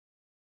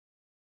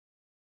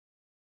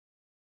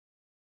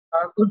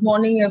Good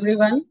morning,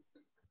 everyone.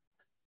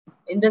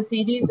 In the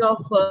series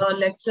of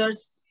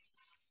lectures,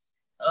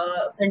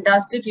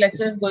 fantastic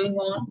lectures going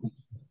on.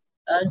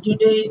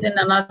 Today is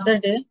another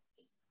day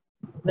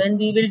when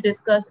we will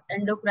discuss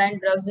endocrine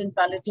drugs in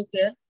palliative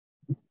care.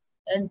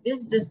 And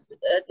this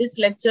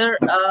lecture,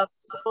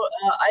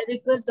 I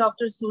request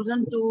Dr.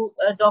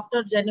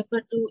 Dr.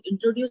 Jenifer to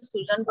introduce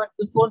Susan. But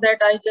before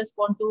that, I just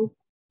want to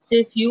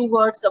say a few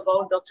words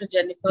about Dr.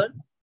 Jenifer.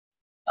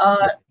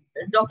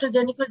 Dr.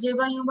 Jenifer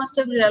Jeba, you must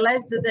have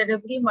realized that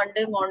every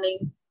Monday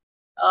morning,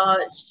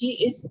 she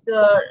is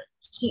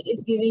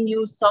giving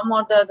you some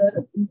or the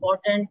other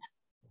important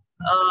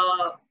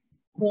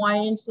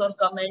points or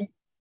comments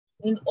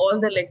in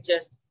all the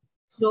lectures.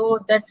 So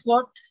that's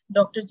what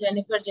Dr.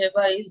 Jenifer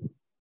Jeba is.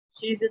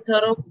 She is a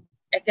thorough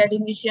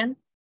academician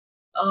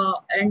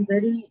and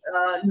very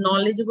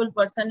knowledgeable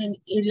person in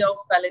area of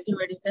palliative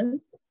medicine.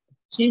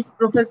 She is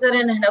professor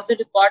and head of the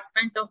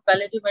Department of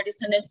Palliative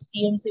Medicine at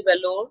CMC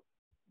Vellore.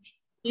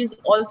 She is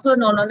also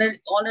an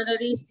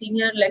honorary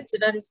senior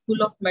lecturer,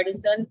 School of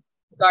Medicine,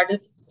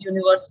 Cardiff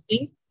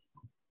University.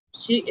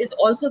 She is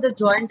also the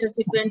joint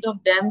recipient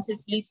of Dan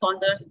Cicely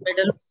Saunders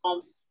Medal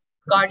from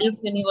Cardiff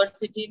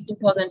University in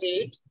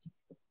 2008.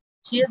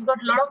 She has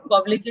got a lot of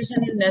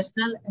publication in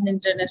national and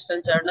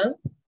international journals,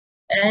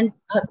 and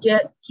her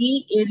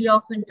key area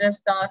of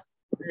interest are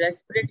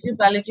respiratory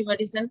palliative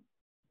medicine,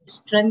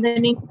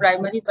 strengthening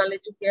primary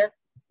palliative care,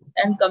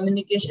 and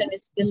communication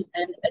skill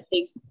and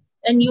ethics.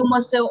 And you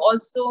must have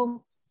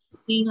also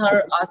seen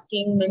her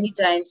asking many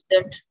times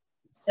that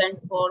sent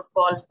for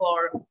call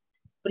for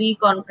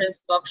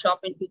pre-conference workshop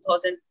in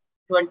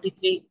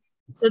 2023.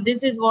 So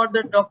this is what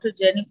the Dr.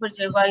 Jenifer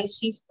Jeba is.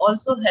 She's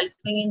also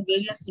helping in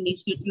various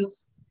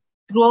initiatives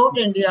throughout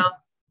India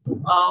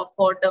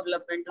for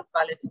development of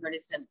palliative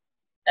medicine.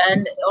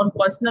 And on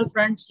personal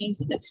front,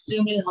 she's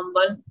extremely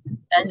humble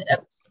and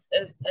a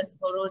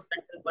thorough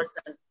mental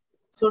person.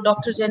 So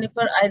Dr.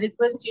 Jenifer, I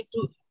request you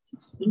to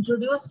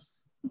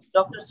introduce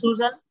Dr.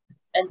 Susan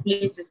and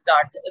please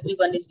start.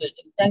 Everyone is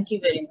waiting. Thank you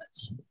very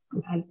much.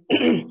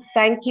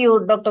 Thank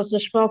you, Dr.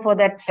 Sushma, for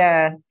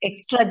that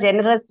extra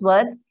generous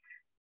words.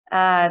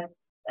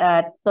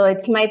 So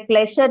it's my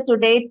pleasure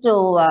today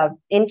to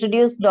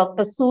introduce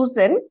Dr.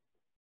 Susan.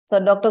 So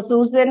Dr.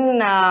 Susan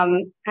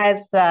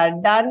has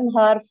done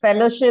her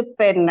fellowship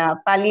in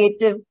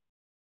palliative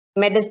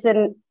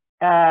medicine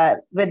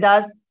with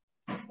us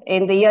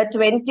in the year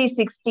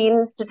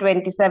 2016 to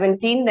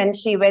 2017. Then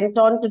she went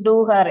on to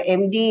do her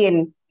MD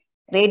in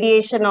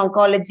radiation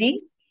oncology.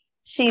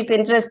 She's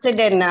interested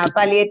in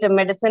palliative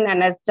medicine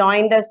and has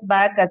joined us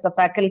back as a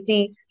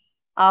faculty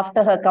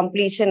after her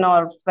completion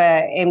of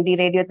MD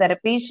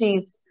radiotherapy.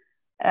 She's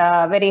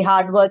a very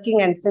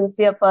hardworking and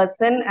sincere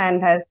person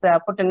and has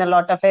put in a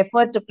lot of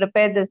effort to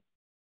prepare this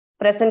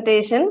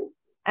presentation.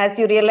 As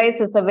you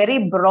realize, it's a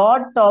very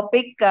broad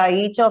topic.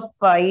 Each of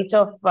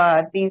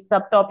these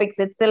subtopics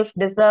itself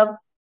deserve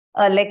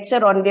a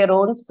lecture on their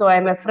own. So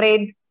I'm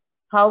afraid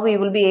how we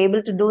will be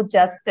able to do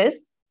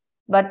justice,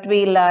 but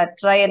we'll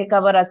try and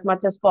cover as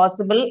much as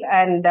possible.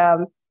 And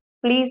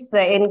please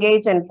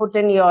engage and put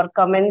in your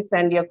comments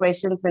and your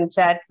questions in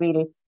chat.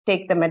 We'll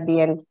take them at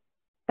the end.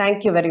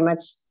 Thank you very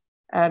much.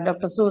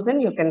 Dr. Susan,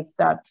 you can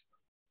start.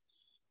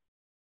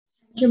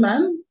 Thank you,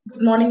 ma'am.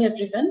 Good morning,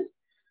 everyone.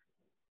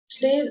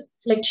 Today's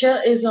lecture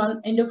is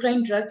on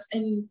endocrine drugs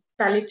in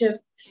palliative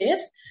care.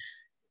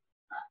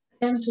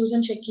 I am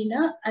Susan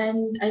Shekinah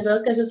and I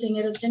work as a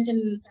senior resident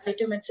in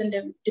palliative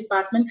medicine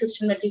department,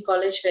 Christian Medical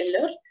College,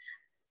 Vellore.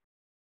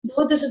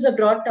 Though this is a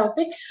broad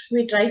topic,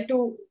 we try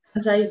to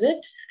concise it,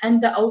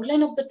 and the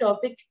outline of the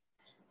topic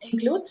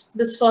includes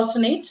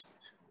bisphosphonates,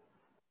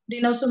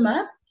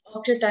 denosumab,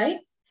 octreotide,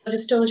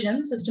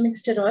 progestogen, systemic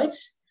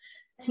steroids,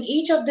 and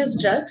each of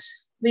these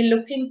drugs we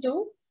look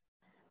into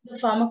the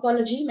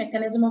pharmacology,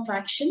 mechanism of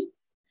action,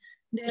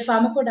 their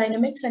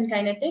pharmacodynamics and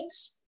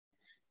kinetics,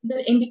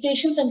 the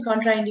indications and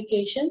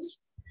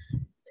contraindications,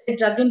 the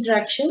drug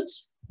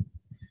interactions,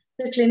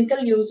 the clinical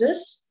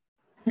uses,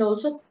 and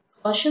also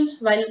cautions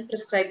while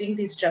prescribing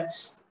these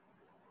drugs.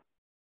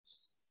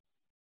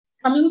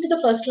 Coming to the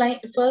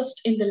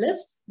first in the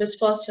list,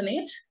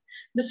 bisphosphonates.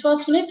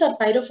 Bisphosphonates are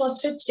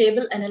pyrophosphate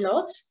stable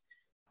analogs.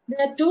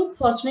 There are two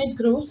phosphonate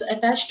groups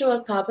attached to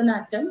a carbon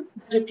atom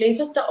that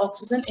replaces the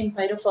oxygen in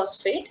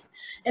pyrophosphate,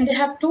 and they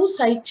have two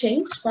side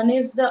chains. One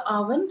is the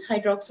R1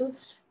 hydroxyl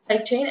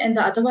side chain and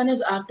the other one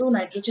is R2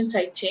 nitrogen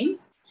side chain.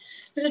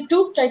 There are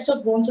two types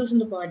of bone cells in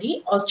the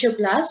body,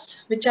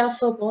 osteoblasts, which are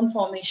for bone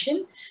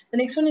formation. The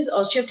next one is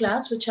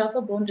osteoclasts, which are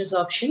for bone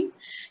resorption.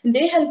 And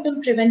they help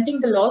in preventing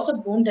the loss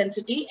of bone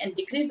density and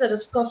decrease the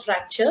risk of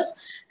fractures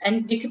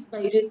and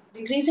by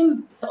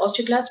decreasing the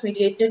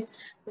osteoclast-mediated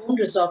bone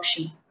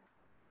resorption.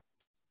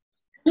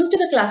 Coming to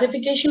the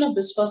classification of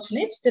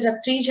bisphosphonates, there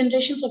are three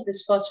generations of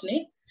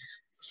bisphosphonate.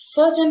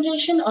 First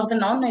generation or the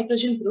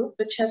non-nitrogen group,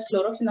 which has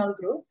chlorophenol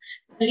group,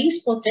 the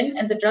least potent,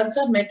 and the drugs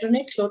are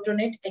metronate,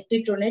 clotronate,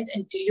 ectitronate,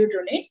 and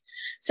telludronate.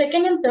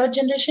 Second and third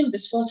generation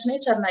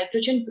bisphosphonates are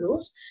nitrogen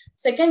groups.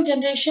 Second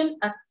generation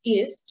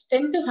is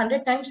 10 to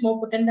 100 times more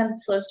potent than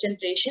the first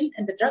generation,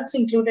 and the drugs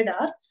included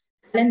are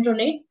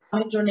alendronate,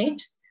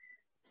 amidronate.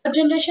 Third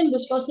generation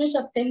bisphosphonates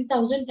are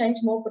 10,000 times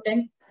more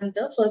potent than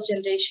the first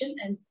generation,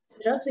 and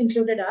the drugs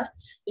included are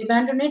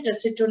ibandronate,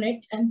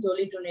 recidronate, and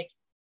zoledronate.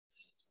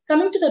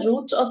 Coming to the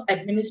routes of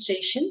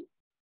administration,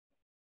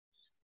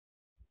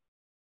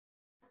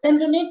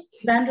 alendronate,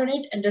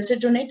 ibandronate, and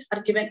recidronate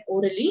are given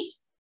orally,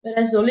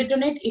 whereas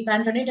zoledronate,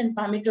 ibandronate, and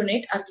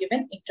palmidronate are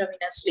given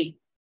intravenously.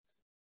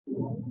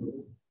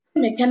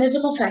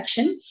 Mechanism of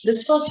action: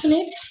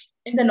 bisphosphonates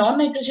in the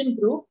non-nitrogen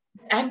group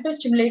act by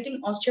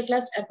stimulating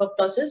osteoclast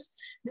apoptosis,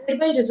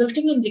 thereby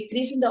resulting in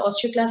decrease in the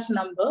osteoclast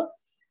number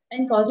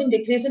and causing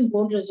decrease in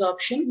bone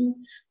resorption.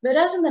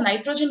 Whereas in the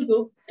nitrogen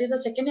group, it is the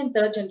second and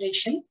third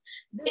generation,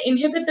 they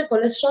inhibit the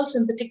cholesterol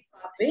synthetic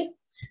pathway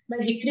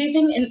by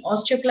decreasing in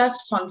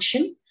osteoclast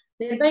function,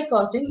 thereby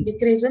causing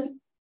decrease in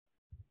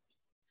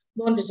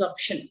bone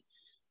resorption.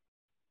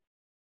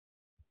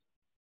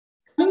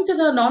 Coming to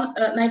the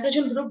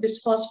non-nitrogen group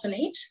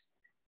bisphosphonates,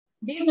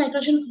 these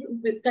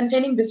nitrogen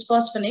containing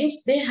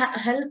bisphosphonates, they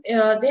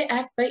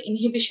act by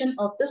inhibition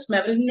of this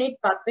mevalonate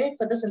pathway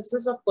for the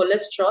synthesis of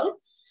cholesterol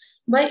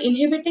by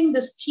inhibiting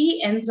this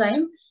key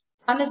enzyme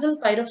farnesyl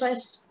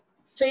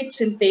pyrophosphate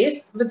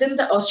synthase within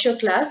the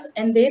osteoclast,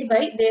 and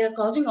thereby they are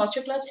causing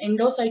osteoclast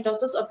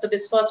endocytosis of the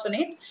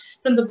bisphosphonates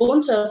from the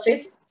bone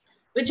surface,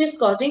 which is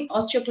causing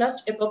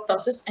osteoclast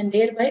apoptosis and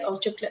thereby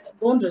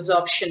bone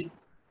resorption.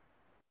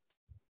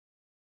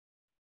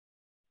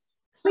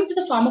 Coming to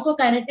the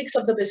pharmacokinetics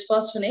of the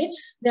bisphosphonates,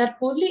 they are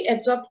poorly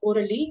absorbed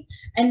orally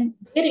and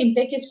their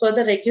intake is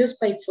further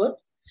reduced by food.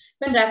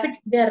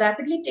 They are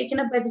rapidly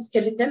taken up by the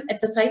skeleton at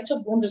the sites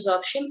of bone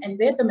resorption and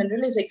where the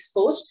mineral is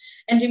exposed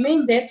and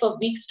remain there for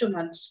weeks to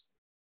months.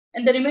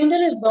 And the remainder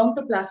is bound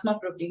to plasma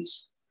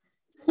proteins.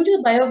 Coming to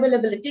the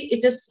bioavailability,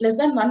 it is less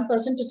than 1%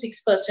 to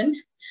 6%.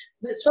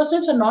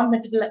 Bisphosphonates are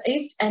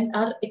non-metabolized and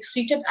are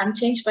excreted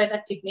unchanged by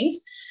the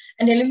kidneys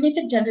and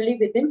eliminated generally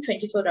within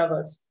 24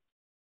 hours.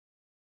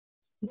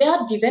 They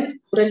are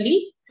given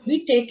orally, to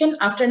be taken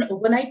after an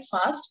overnight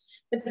fast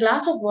with a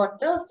glass of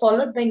water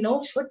followed by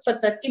no food for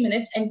 30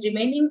 minutes and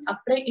remaining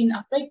in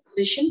upright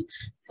position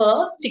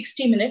for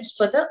 60 minutes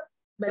for the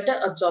better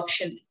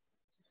absorption.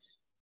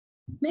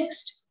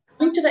 Next,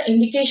 coming to the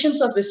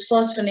indications of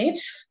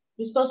bisphosphonates.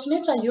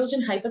 Bisphosphonates are used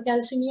in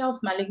hypercalcemia of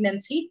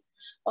malignancy,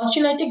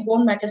 osteolytic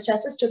bone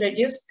metastasis to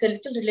reduce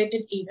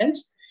skeletal-related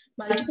events,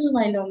 multiple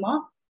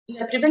myeloma,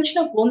 the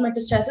prevention of bone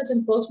metastasis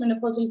in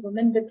postmenopausal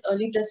women with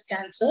early breast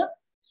cancer,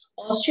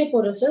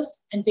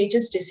 osteoporosis, and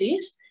Paget's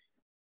disease.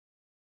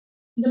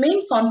 The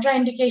main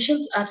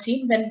contraindications are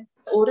seen when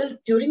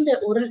during the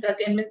oral drug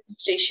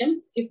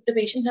administration, if the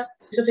patients have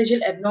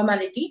esophageal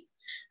abnormality,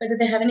 whether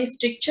they have any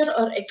stricture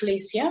or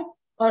eclasia,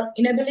 or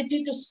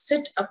inability to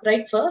sit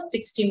upright for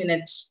 60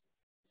 minutes.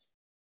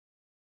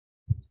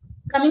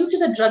 Coming to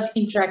the drug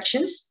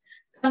interactions,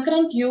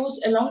 concurrent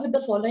use along with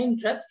the following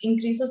drugs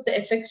increases the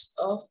effects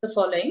of the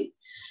following.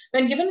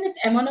 When given with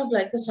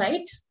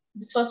aminoglycoside,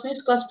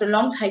 bisphosphonates cause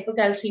prolonged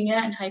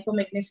hypocalcemia and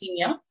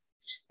hypomagnesemia.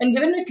 When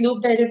given with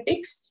loop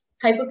diuretics,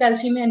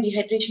 hypocalcemia and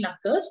dehydration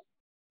occurs.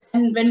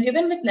 And when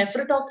given with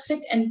nephrotoxic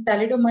and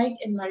thalidomide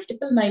in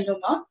multiple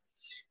myeloma,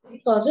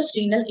 it causes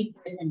renal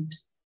impairment.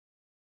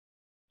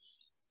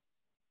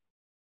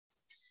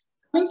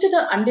 Coming to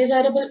the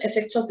undesirable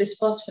effects of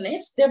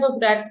bisphosphonates, they were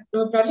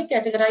broadly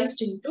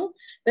categorized into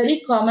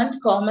very common,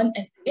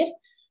 and rare.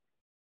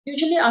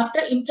 Usually after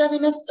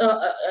intravenous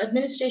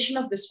administration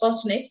of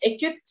bisphosphonates,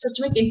 acute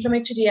systemic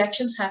inflammatory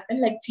reactions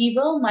happen like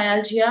fever,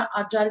 myalgia,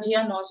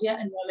 arthralgia, nausea,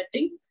 and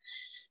vomiting.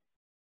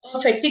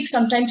 Fatigue,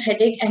 sometimes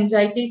headache,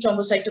 anxiety,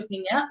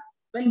 thrombocytopenia.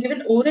 When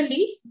given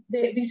orally,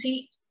 we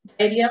see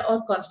diarrhea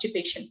or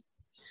constipation.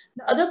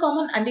 The other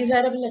common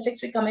undesirable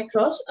effects we come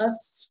across are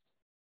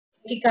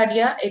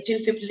tachycardia,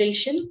 atrial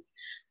fibrillation,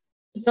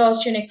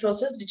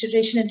 osteonecrosis,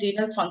 deterioration in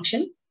renal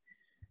function.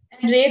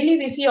 And rarely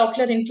we see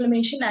ocular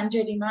inflammation,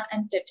 angioedema,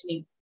 and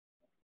tetany.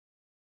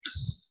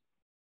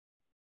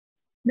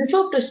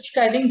 Before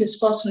prescribing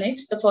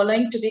bisphosphonates, the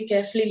following to be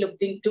carefully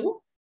looked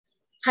into.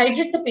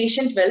 Hydrate the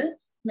patient well.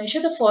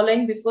 Measure the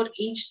following before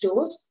each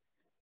dose: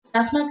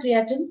 plasma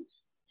creatinine,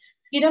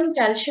 serum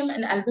calcium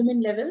and albumin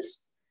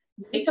levels,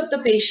 weight of the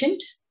patient,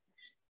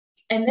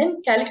 and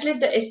then calculate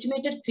the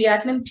estimated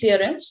creatinine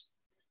clearance.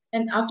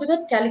 And after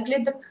that,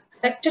 calculate the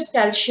corrected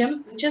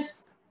calcium, which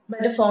is by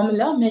the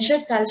formula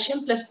measured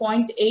calcium plus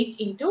 0.8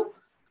 into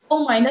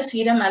 4 minus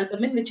serum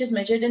albumin, which is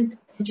measured in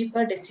mg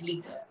per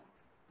deciliter.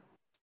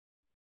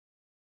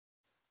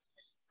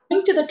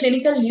 Coming to the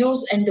clinical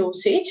use and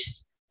dosage.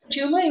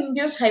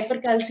 Tumor-induced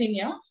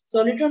hypercalcemia,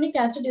 zoledronic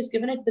acid is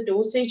given at the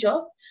dosage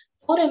of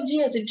 4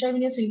 mg as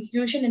intravenous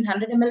infusion in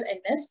 100 ml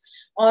NS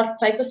or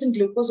 5%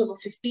 glucose over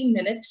 15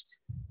 minutes.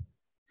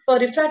 For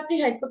refractory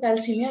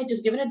hypercalcemia, it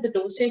is given at the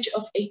dosage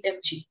of 8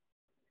 mg.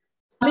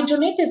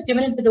 Palmitonate is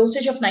given at the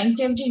dosage of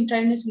 90 mg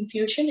intravenous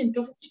infusion in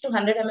 250 to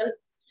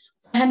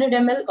 100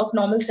 ml of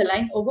normal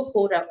saline over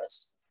 4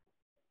 hours.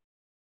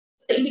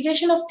 The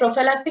indication of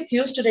prophylactic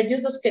use to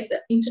reduce the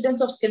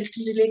incidence of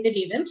skeletal-related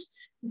events.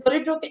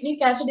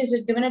 Zoledronic acid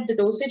is given at the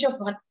dosage of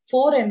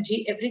 4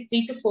 mg every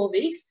 3 to 4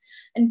 weeks,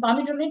 and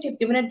palmitonate is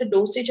given at the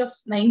dosage of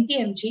 90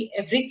 mg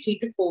every 3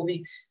 to 4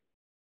 weeks.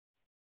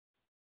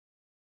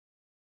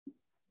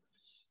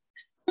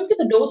 Coming to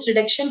the dose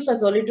reduction for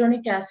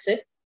zoledronic acid,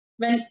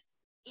 when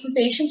in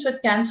patients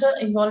with cancer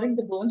involving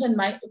the bones and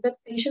with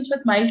patients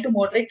with mild to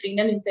moderate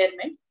renal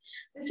impairment,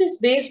 this is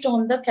based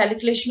on the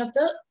calculation of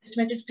the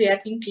estimated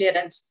creatinine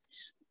clearance.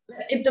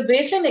 If the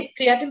baseline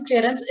creatinine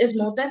clearance is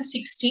more than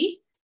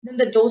 60, then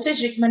the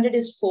dosage recommended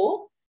is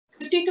 4.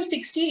 50 to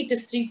 60, it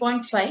is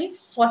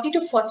 3.5. 40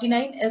 to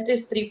 49, it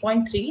is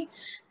 3.3.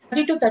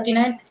 30 to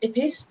 39, it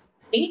is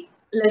 3.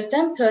 Less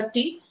than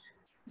 30,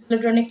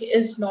 zoledronic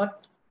is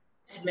not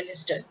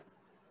administered.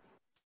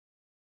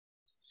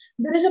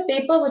 There is a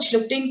paper which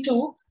looked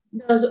into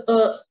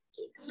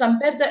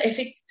compare the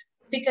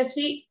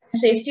efficacy and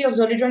safety of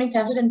zoledronic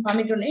acid and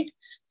palmitonate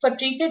for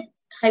treated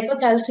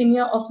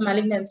hypercalcemia of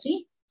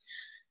malignancy.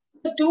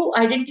 There's 2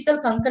 identical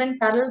concurrent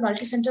parallel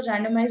multicenter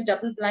randomized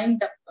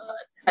double-blind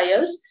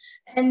trials,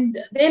 and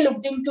they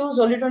looked into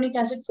zoledronic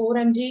acid 4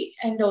 mg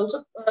and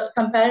also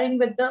comparing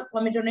with the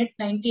palmitonate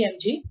 90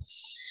 mg.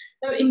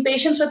 In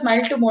patients with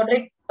mild to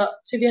moderate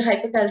severe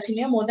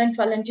hypercalcemia, more than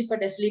 12 mg per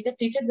deciliter,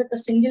 treated with a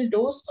single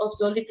dose of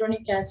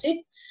zoledronic acid,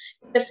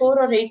 either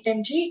 4 or 8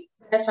 mg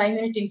by a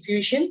 5-minute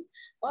infusion,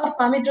 or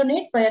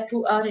palmitonate by a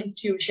 2-hour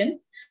infusion.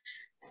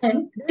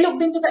 And they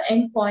looked into the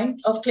endpoint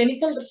of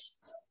clinical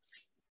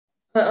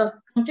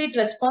complete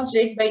response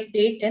rate by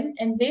day 10,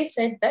 and they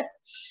said that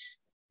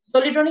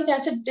zoledronic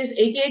acid is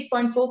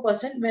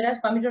 88.4%, whereas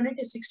palmitonate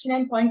is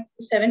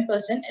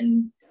 69.7%,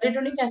 and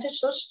zoledronic acid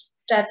shows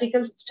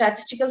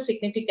statistical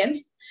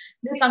significance.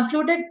 They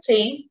concluded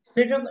saying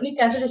zoledronic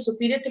acid is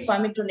superior to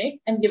palmitonate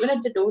and given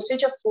at the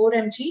dosage of 4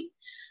 mg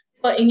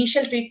for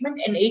initial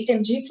treatment and 8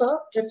 mg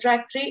for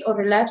refractory or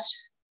relapsed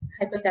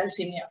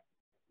hypercalcemia.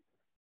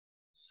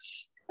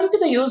 Coming to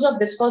the use of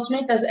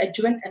bisphosphonate as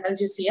adjuvant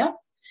analgesia,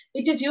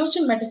 it is used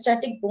in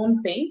metastatic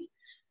bone pain.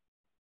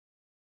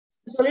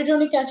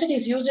 Zoledronic acid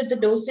is used at the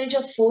dosage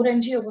of 4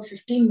 mg over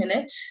 15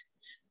 minutes.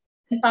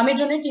 And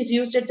palmitonate is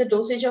used at the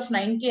dosage of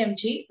 90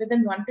 mg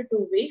within 1 to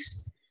 2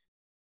 weeks.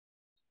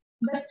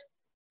 But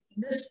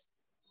this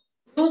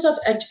use of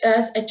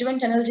as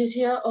adjuvant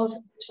analgesia of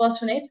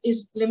bisphosphonates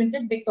is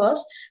limited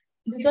because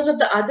of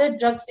the other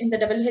drugs in the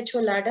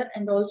WHO ladder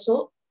and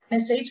also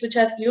NSAIDs, which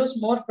are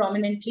used more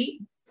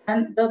prominently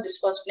than the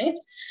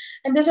bisphosphonates.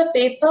 And there's a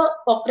paper,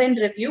 Cochrane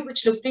review,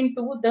 which looked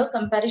into the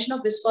comparison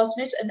of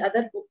bisphosphonates and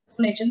other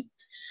bone agents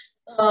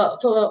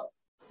for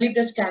early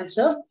breast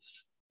cancer.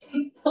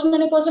 In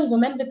postmenopausal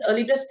women with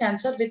early breast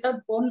cancer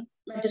without bone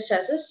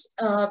metastasis,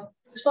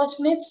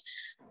 bisphosphonates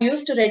are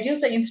used to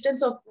reduce the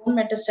incidence of bone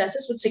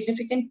metastasis with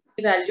significant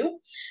p-value,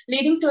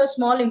 leading to a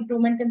small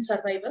improvement in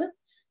survival.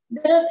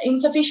 There are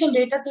insufficient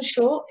data to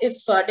show if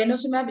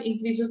denosumab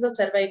increases the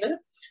survival,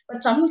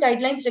 but some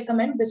guidelines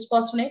recommend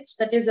bisphosphonates,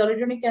 that is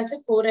zoledronic acid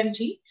 4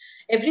 mg,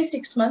 every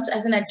 6 months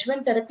as an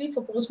adjuvant therapy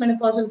for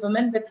postmenopausal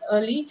women with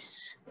early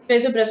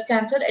invasive breast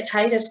cancer at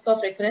high risk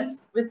of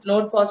recurrence with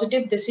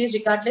node-positive disease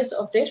regardless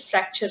of their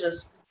fracture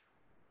risk.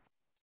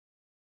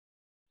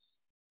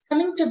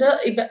 Coming to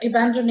the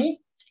ibandronic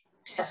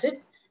acid,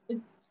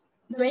 the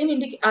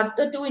main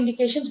other 2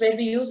 indications where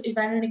we use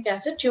ibandronic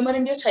acid: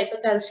 tumor-induced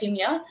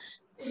hypercalcemia.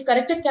 If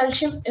corrected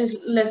calcium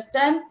is less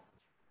than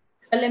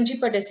 12 mg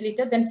per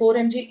deciliter, then 4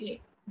 mg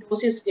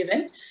dose is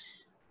given.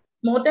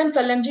 More than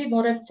 12 mg,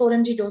 more than 4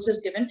 mg dose is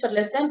given. For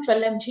less than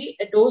 12 mg,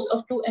 a dose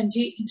of 2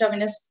 mg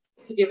intravenous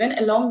is given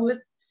along with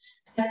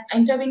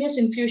intravenous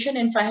infusion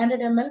in 500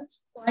 ml,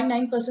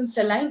 0.9%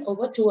 saline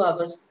over 2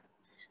 hours.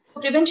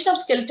 For prevention of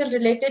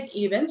skeletal-related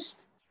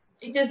events,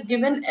 it is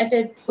given at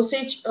a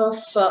dosage of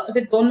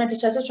with bone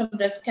metastasis from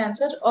breast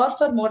cancer, or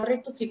for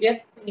moderate to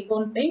severe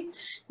bone pain,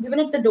 given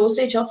at the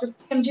dosage of 50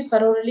 mg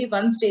per orally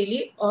once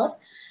daily, or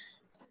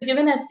is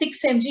given as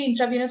 6 mg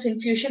intravenous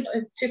infusion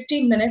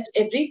 15 minutes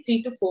every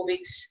 3 to 4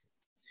 weeks.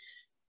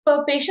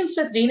 For patients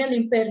with renal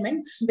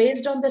impairment,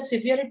 based on the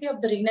severity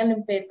of the renal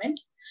impairment,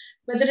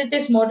 whether it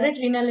is moderate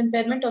renal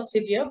impairment or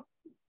severe,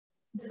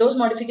 the dose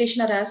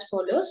modification are as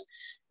follows.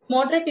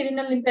 Moderate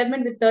renal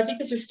impairment with 30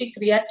 to 50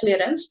 creat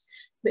clearance,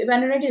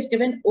 ibandronate is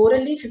given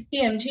orally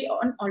 50 mg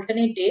on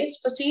alternate days.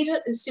 For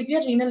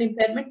severe renal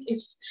impairment,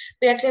 if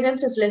creat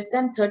clearance is less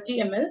than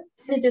 30 ml,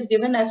 then it is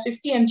given as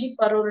 50 mg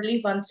per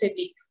orally once a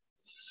week.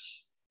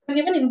 When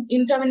given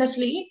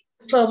intravenously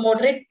for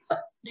moderate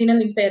renal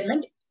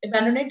impairment,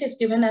 ibandronate is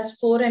given as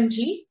 4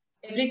 mg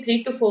every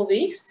 3 to 4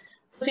 weeks.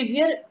 For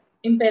severe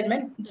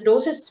impairment, the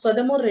dose is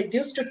furthermore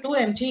reduced to 2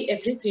 mg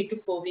every 3 to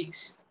 4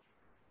 weeks.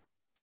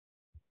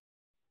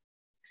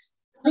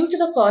 Coming to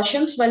the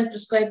cautions while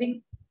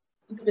prescribing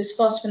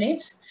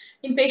bisphosphonates,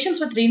 in patients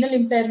with renal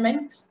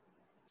impairment,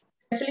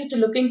 carefully to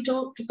look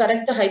into to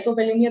correct the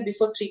hypovolemia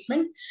before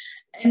treatment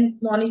and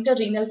monitor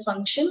renal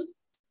function.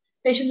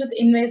 patients with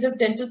invasive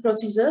dental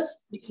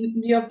procedures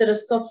in view of the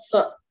risk of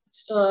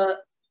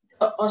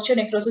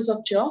osteonecrosis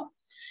of jaw,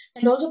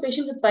 and also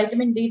patients with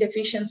vitamin D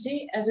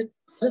deficiency as it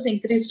causes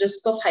increased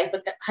risk of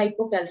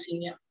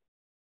hypocalcemia.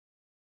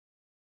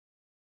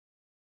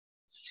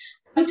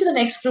 Coming to the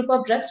next group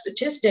of drugs,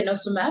 which is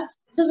denosumab.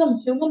 This is a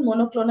human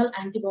monoclonal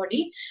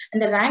antibody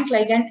and a rank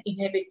ligand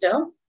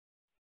inhibitor.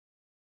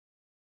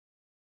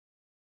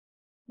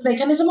 The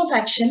mechanism of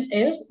action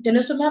is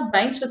denosumab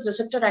binds with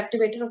receptor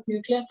activator of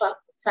nuclear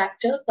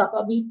factor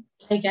kappa B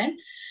ligand,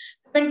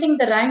 preventing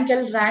the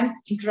rank-L-rank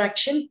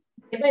interaction,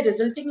 thereby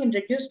resulting in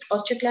reduced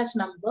osteoclast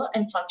number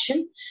and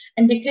function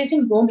and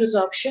decreasing bone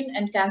resorption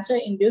and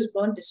cancer-induced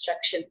bone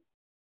destruction.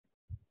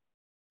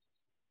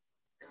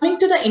 Coming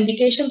to the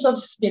indications of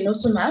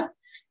denosumab,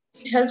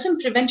 it helps in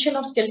prevention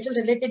of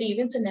skeletal-related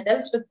events in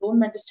adults with bone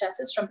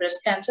metastasis from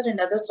breast cancer and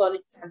other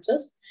solid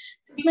cancers,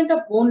 treatment of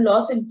bone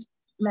loss in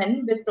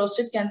men with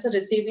prostate cancer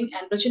receiving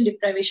androgen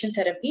deprivation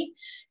therapy,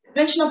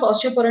 prevention of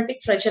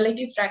osteoporotic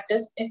fragility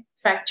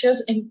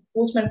fractures in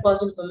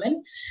postmenopausal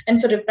women,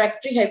 and for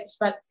refractory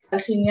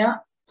hypocalcemia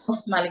of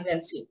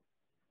malignancy.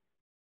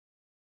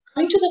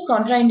 Coming to the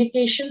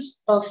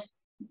contraindications of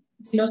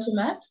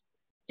denosumab,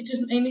 it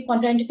is mainly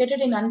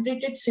contraindicated in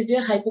untreated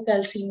severe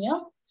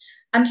hypocalcemia,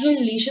 unhealed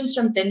lesions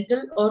from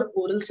dental or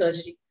oral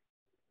surgery.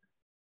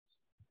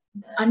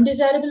 The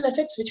undesirable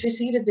effects which we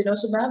see with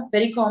denosumab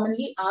very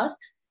commonly are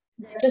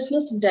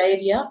breathlessness,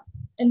 diarrhea,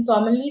 and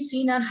commonly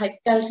seen are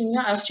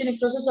hypocalcemia,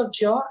 osteonecrosis of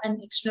jaw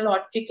and external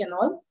aortic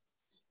canal.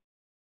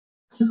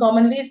 And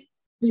commonly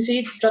we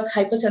see drug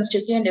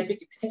hypersensitivity and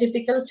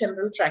atypical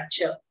femoral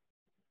fracture.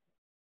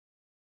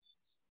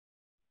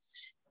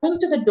 Coming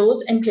to the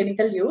dose and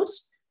clinical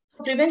use,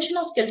 for prevention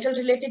of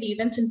skeletal-related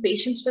events in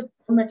patients with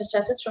bone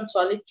metastasis from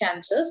solid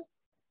cancers,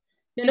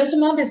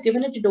 denosumab is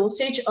given at a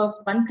dosage of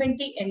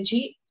 120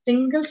 mg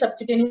single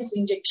subcutaneous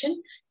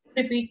injection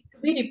to be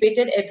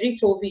repeated every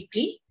 4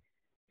 weekly.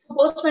 For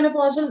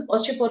postmenopausal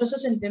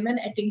osteoporosis in women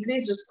at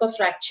increased risk of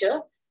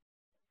fracture,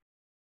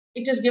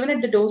 it is given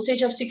at the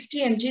dosage of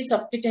 60 mg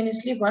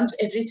subcutaneously once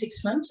every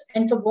 6 months.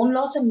 And for bone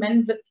loss in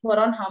men who are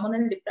on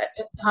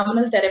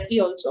hormonal therapy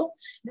also,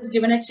 it is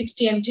given at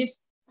 60 mg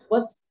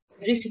once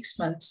every 6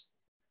 months.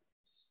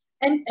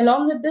 And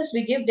along with this,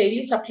 we give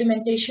daily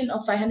supplementation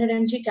of 500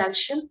 mg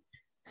calcium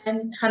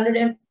and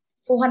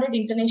 400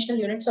 international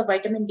units of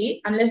vitamin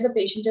D unless the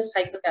patient is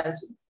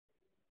hypercalcemic.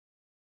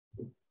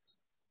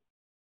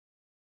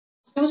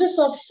 Uses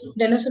of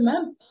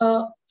denosumab,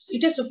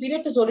 it is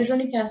superior to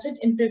zoledronic acid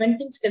in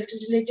preventing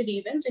skeletal-related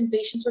events in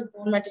patients with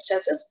bone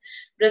metastasis,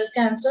 breast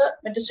cancer,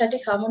 metastatic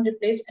hormone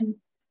replace, and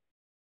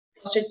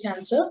prostate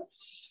cancer.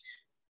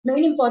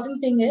 Main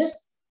important thing is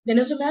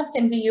denosumab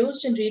can be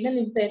used in renal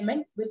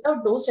impairment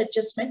without dose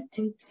adjustment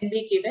and can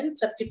be given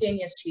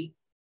subcutaneously.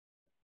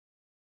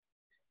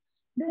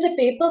 There is a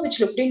paper which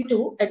looked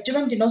into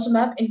adjuvant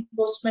denosumab in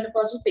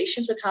postmenopausal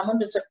patients with hormone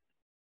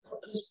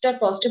receptor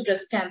positive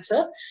breast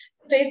cancer.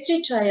 Phase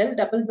 3 trial,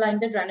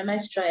 double-blinded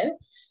randomized trial.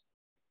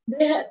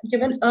 They had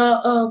given in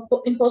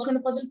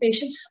postmenopausal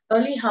patients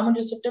early hormone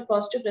receptor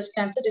positive breast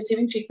cancer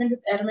receiving treatment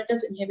with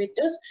aromatase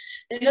inhibitors,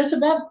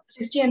 denosumab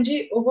 60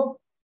 mg over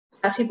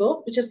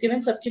placebo, which is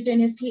given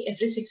subcutaneously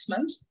every 6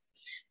 months.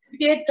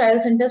 58 trial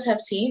centers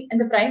have seen,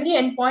 and the primary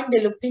endpoint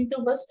they looked into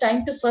was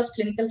time to first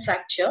clinical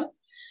fracture.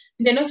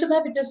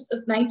 Denosumab, it is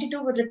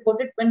 92 were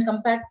reported when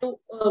compared to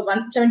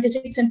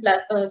 176 in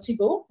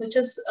placebo, which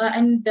is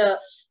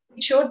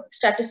it showed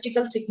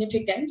statistical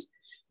significance.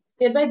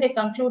 Thereby, they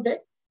concluded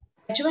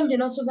adjuvant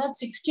denosumab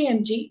 60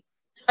 mg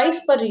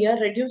twice per year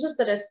reduces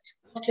the risk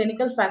of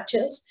clinical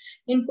fractures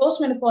in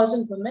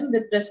postmenopausal women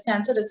with breast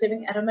cancer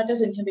receiving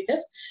aromatase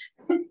inhibitors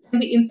and can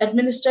be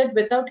administered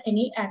without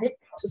any added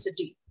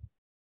toxicity.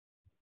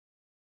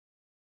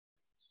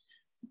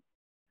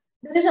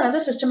 There is another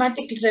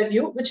systematic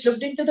review which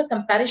looked into the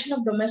comparison of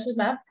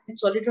denosumab and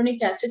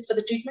zoledronic acid for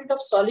the treatment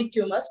of solid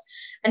tumors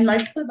and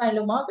multiple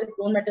myeloma with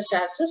bone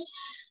metastasis.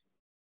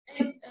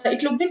 And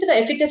it looked into the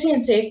efficacy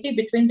and safety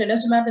between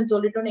denosumab and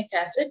zoledronic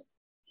acid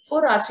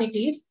for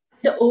RCTs.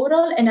 The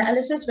overall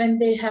analysis, when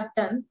they have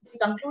done, they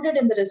concluded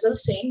in the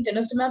results saying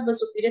denosumab was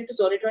superior to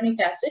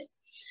zoledronic acid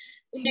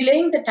in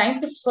delaying the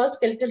time to first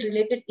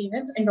skeletal-related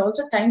events and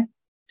also time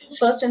to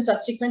first and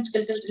subsequent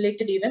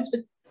skeletal-related events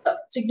with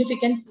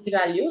significant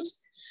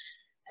p-values.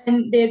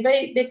 And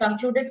thereby they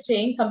concluded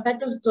saying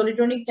compared to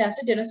zoledronic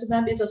acid,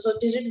 denosumab is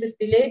associated with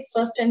delayed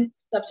first and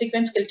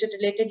subsequent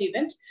skeletal-related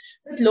events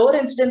with lower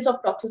incidence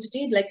of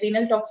toxicity like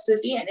renal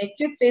toxicity and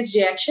acute phase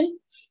reaction,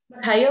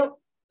 but higher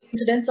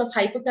incidence of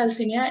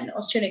hypocalcemia and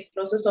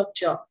osteonecrosis of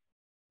jaw.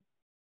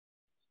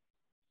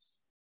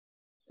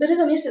 There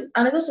is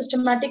another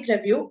systematic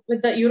review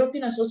with the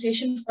European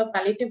Association for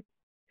Palliative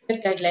Care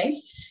guidelines.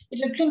 It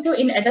looked into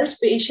in adult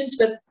patients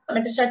with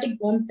metastatic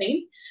bone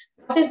pain,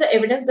 what is the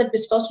evidence that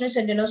bisphosphonates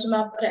and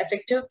denosumab are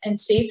effective and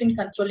safe in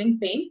controlling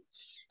pain?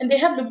 And they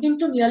have looked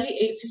into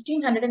nearly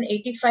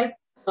 1,585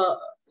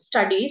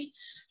 studies.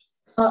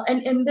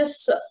 And in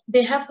this,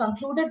 they have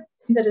concluded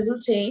in the result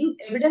saying,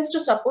 evidence to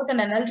support an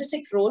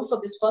analgesic role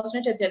for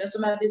bisphosphonate and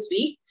denosumab is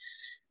weak.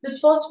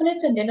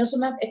 Bisphosphonates and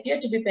denosumab appear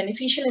to be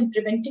beneficial in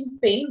preventing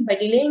pain by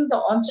delaying the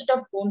onset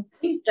of bone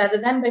pain rather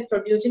than by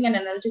producing an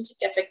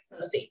analgesic effect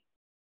per se.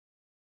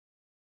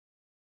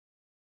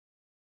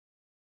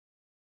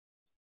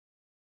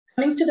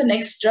 Coming to the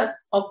next drug,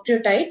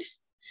 octreotide.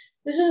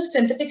 This is a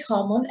synthetic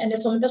hormone and a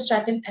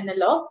somatostatin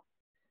analog.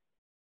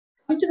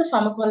 Coming to the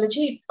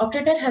pharmacology,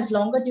 octreotide has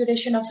longer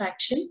duration of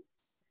action.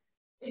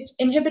 Its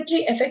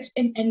inhibitory effects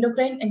in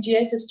endocrine and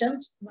GI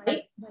systems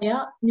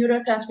via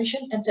neurotransmission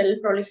and cell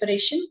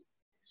proliferation.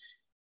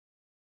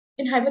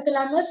 In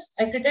hypothalamus,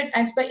 octreotide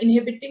acts by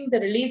inhibiting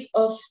the release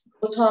of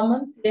growth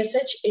hormone,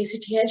 TSH,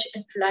 ACTH,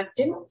 and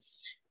prolactin.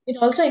 It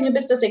also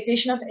inhibits the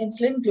secretion of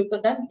insulin,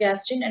 glucagon,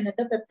 gastrin, and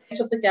other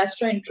peptides of the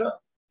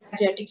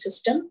gastroenteropancreatic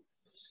system.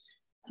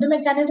 The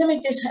mechanism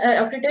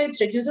octreotide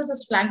reduces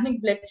the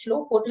splanchnic blood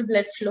flow, portal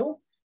blood flow,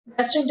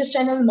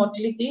 gastrointestinal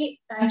motility,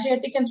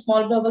 pancreatic and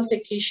small bowel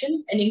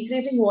secretion, and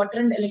increasing water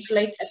and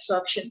electrolyte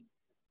absorption.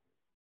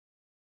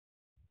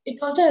 It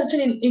also helps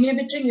in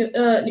inhibiting,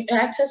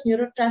 acts as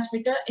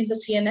neurotransmitter in the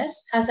CNS,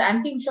 has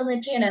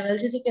anti-inflammatory and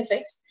analgesic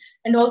effects,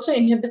 and also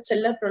inhibits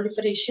cellular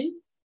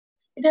proliferation.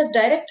 It has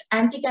direct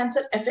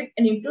anti-cancer effect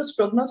and improves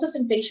prognosis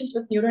in patients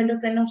with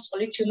neuroendocrine or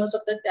solid tumors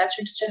of the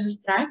gastrointestinal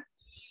tract.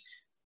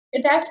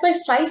 It acts by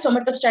 5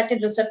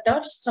 somatostatin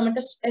receptors,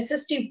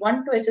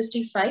 SST1 to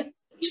SST5,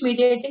 each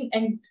mediating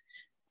and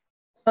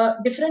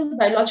different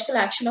biological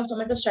action of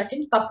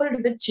somatostatin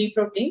coupled with G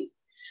protein.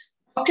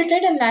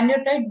 Octreotide and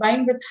lanreotide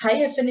bind with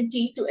high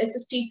affinity to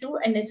SST2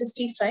 and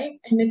SST5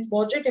 and with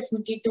moderate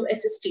affinity to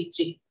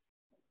SST3.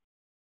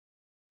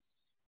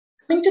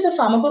 Coming to the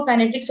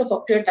pharmacokinetics of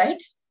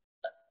octreotide,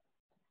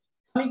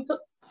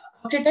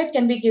 octreotide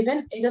can be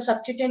given either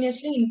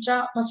subcutaneously,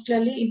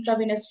 intramuscularly,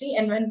 intravenously,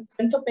 and when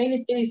for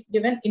pain, it is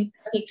given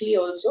intrathecally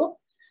also.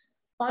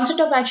 Onset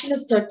of action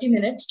is 30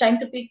 minutes. Time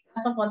to peak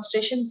plasma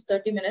concentration is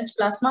 30 minutes.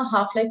 Plasma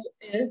half-life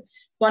is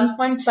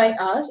 1.5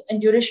 hours,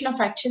 and duration of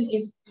action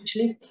is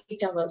usually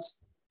 8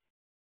 hours.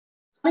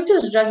 Coming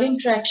to the drug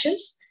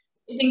interactions,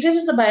 it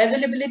increases the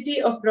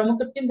bioavailability of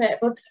bromocriptine by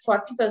about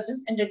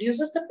 40% and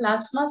reduces the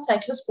plasma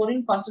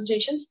cyclosporine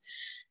concentrations,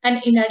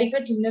 and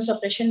inadequate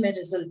immunosuppression may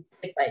result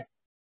thereby.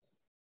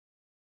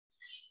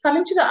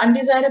 Coming to the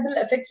undesirable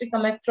effects we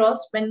come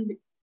across when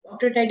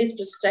octreotide is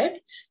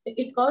prescribed,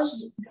 it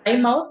causes dry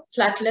mouth,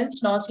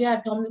 flatulence, nausea,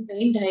 abdominal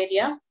pain,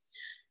 diarrhea,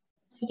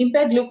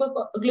 impaired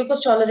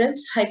glucose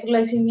tolerance,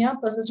 hypoglycemia,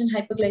 persistent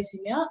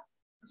hypoglycemia,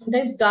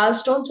 sometimes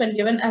gallstones when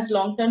given as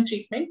long-term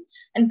treatment,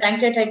 and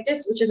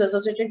pancreatitis, which is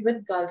associated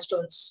with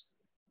gallstones.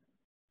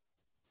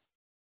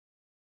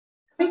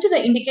 Coming to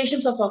the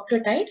indications of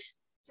octreotide,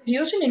 it is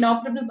used in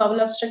inoperable bowel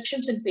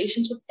obstructions in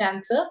patients with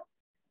cancer,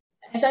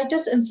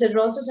 ascites and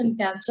cirrhosis in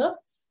cancer,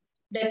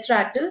 death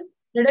rattle,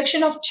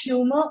 reduction of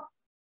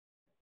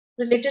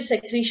tumor-related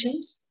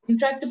secretions,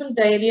 intractable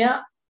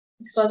diarrhea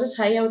caused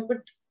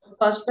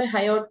by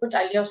high output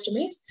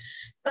ileostomies,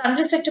 for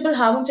unresectable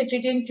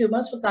hormone-secreting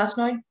tumors for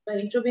carcinoid by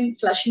improving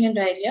flushing and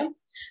diarrhea,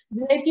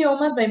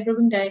 gliomas by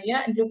improving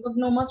diarrhea, and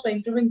leucognomas by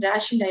improving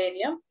rash and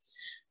diarrhea,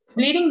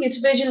 bleeding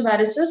esophageal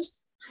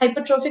varices,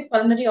 hypertrophic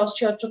pulmonary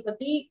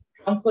osteoarthropathy,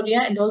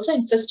 bronchoria, and also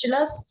in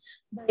fistulas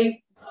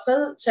by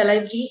buccal,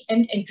 salivary,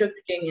 and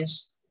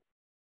intracutaneous.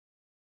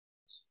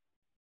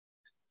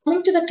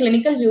 Coming to the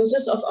clinical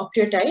uses of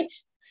octreotide,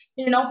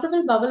 in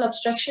inoperable bowel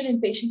obstruction in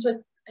patients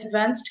with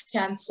advanced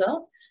cancer,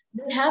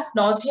 they have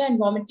nausea and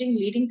vomiting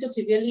leading to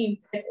severely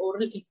impaired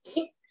oral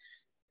intake.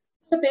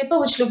 The paper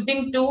which looked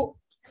into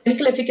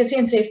clinical efficacy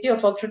and safety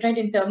of octreotide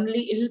in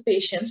terminally ill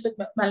patients with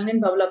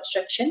malignant bowel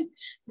obstruction,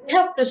 they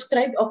have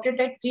prescribed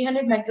octreotide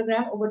 300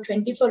 microgram over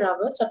 24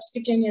 hours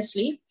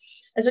subcutaneously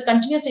as a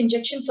continuous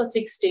injection for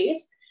 6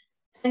 days.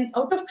 And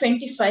out of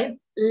 25,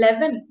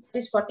 11, that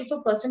is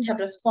 44%, have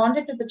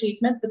responded to the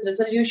treatment with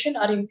resolution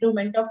or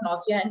improvement of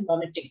nausea and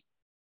vomiting.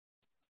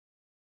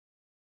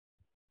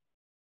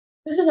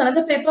 There is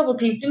another paper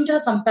looking into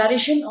a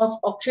comparison of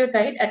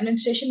octreotide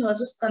administration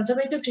versus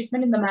conservative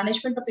treatment in the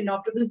management of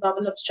inoperable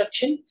bowel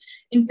obstruction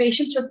in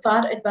patients with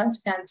far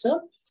advanced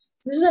cancer.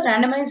 This is a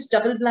randomized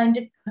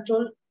double-blinded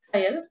control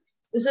trial.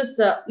 This is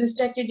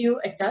Listakidou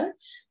et al.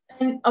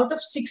 And out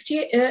of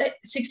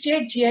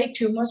 68 GI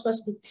tumors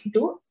was looked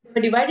into. They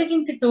were divided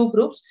into 2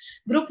 groups.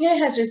 Group A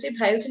has received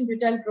hyoscine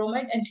butyl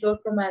bromide and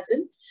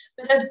chlorpromazine,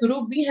 whereas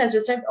Group B has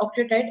received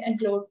octreotide and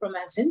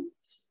chlorpromazine.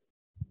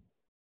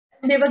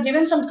 And they were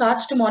given some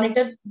cards to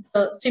monitor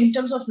the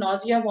symptoms of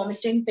nausea,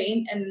 vomiting,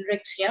 pain, and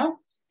anorexia.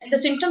 And the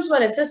symptoms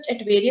were assessed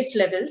at various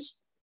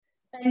levels.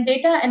 And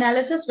data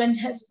analysis,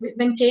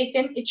 when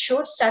taken, it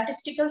showed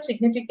statistical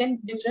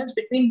significant difference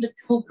between the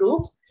 2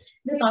 groups.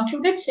 They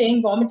concluded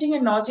saying vomiting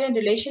and nausea in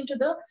relation to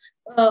the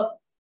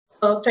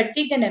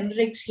fatigue and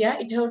anorexia,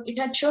 it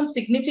had shown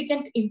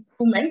significant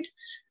improvement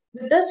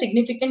with a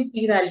significant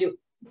p-value.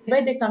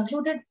 Thereby, they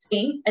concluded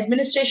saying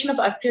administration of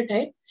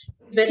octreotide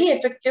is very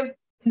effective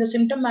in the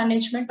symptom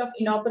management of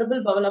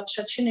inoperable bowel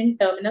obstruction in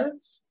terminal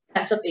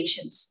cancer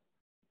patients.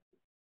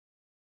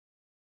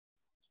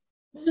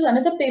 This is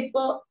another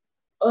paper,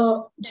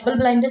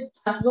 double-blinded,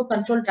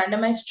 placebo-controlled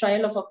randomized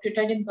trial of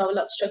octreotide in bowel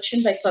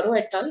obstruction by Karo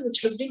et al.,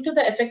 which looked into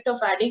the effect of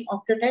adding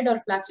octreotide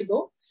or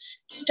placebo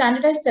to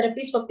standardized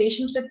therapies for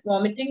patients with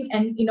vomiting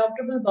and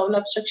inoperable bowel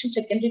obstruction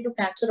secondary to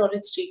cancer or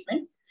its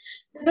treatment.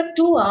 There are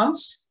two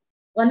arms.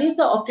 One is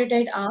the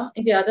octreotide arm,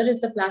 and the other is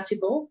the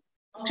placebo.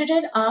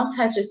 Octreotide arm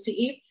has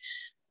received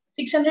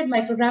 600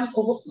 microgram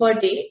per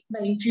day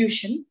by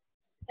infusion,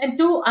 and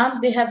two arms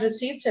they have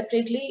received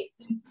separately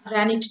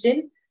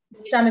ranitidine,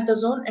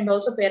 dexamethasone, and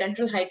also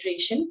parenteral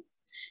hydration.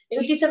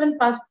 87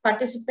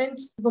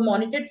 participants were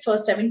monitored for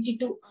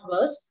 72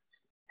 hours,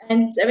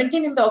 and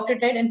 17 in the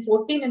octreotide and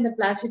 14 in the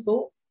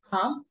placebo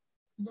arm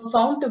were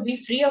found to be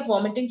free of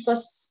vomiting for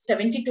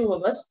 72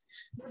 hours.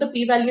 The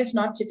p-value is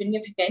not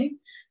significant,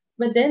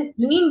 but then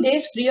mean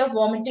days free of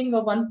vomiting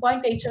were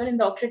 1.87 in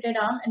the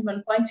octreotide arm and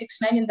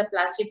 1.69 in the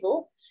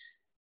placebo.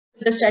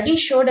 The study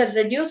showed a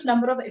reduced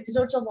number of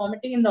episodes of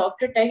vomiting in the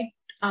octreotide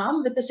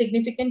arm with a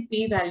significant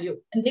p-value,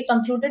 and they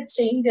concluded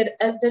saying that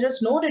there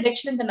is no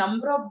reduction in the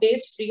number of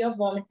days free of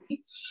vomiting.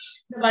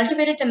 The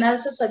multivariate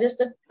analysis suggests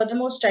that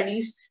furthermore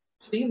studies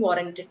to be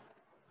warranted.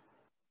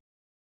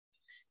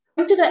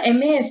 Coming to the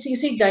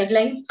MASCC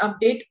guidelines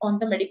update on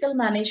the medical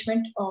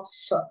management of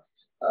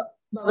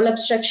bowel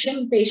obstruction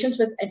in patients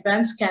with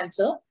advanced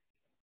cancer,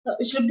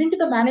 which looked into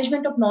the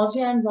management of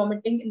nausea and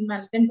vomiting in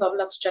malignant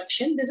bowel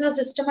obstruction. This is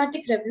a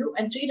systematic review,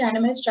 and 3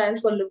 randomized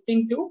trials were looked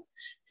into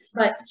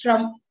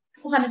from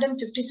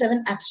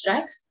 257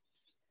 abstracts.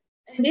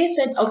 And they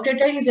said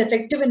octreotide is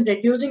effective in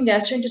reducing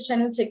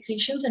gastrointestinal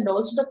secretions and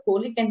also the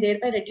colic, and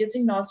thereby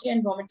reducing nausea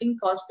and vomiting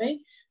caused by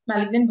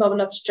malignant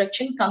bowel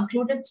obstruction.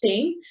 Concluded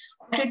saying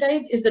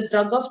octreotide is the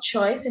drug of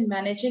choice in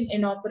managing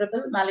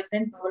inoperable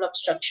malignant bowel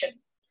obstruction.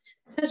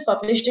 It is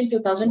published in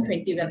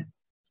 2021.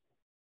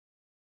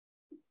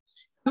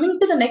 Coming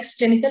to the next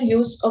clinical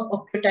use of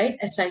octreotide,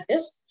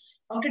 ascites.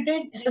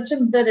 Octreotide helps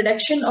in the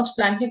reduction of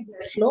splanchnic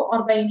blood flow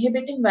or by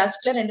inhibiting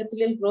vascular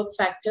endothelial growth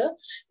factor,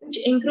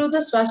 which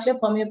increases vascular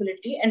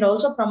permeability and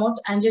also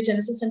promotes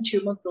angiogenesis and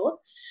tumor growth.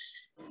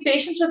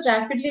 Patients with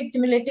rapidly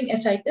accumulating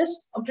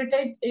ascites,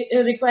 octreotide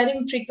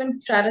requiring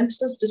frequent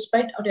parenthesis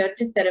despite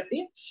diuretic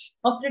therapy,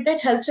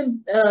 octreotide helps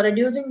in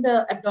reducing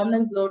the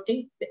abdominal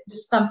bloating,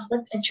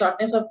 discomfort, and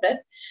shortness of breath,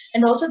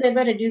 and also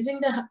thereby reducing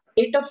the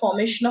rate of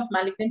formation of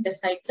malignant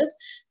ascites,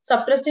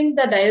 suppressing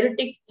the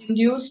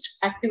diuretic-induced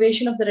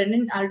activation of the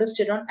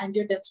renin-aldosterone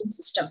angiotensin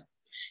system.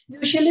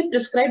 Usually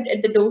prescribed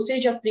at the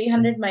dosage of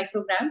 300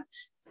 microgram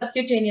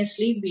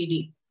subcutaneously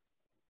BD.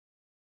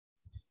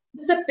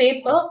 There's a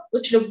paper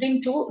which looked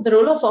into the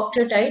role of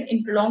octreotide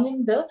in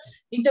prolonging the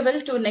interval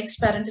to next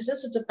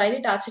parenthesis. It's a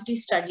pilot RCT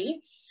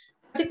study.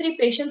 33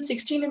 patients,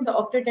 16 in the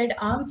octreotide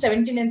arm,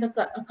 17 in the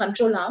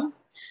control arm.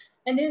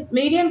 And the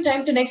median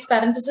time to next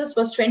parenthesis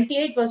was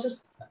 28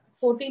 versus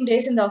 14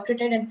 days in the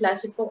octreotide and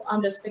placebo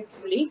arm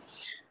respectively,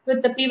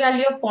 with the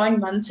p-value of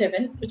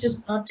 0.17, which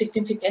is not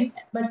significant.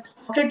 But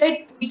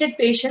octreotide treated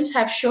patients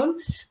have shown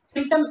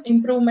symptom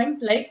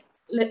improvement like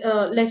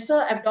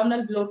lesser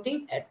abdominal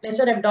bloating,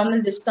 lesser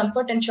abdominal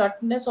discomfort, and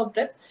shortness of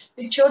breath,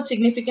 which showed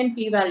significant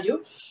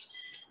p-value.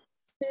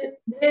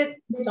 They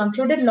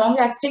concluded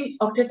long-acting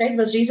octreotide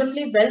was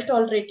reasonably well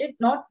tolerated,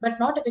 but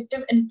not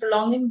effective in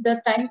prolonging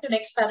the time to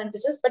next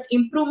parenthesis, but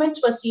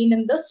improvements were seen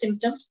in the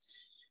symptoms,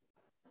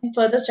 and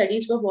further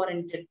studies were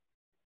warranted.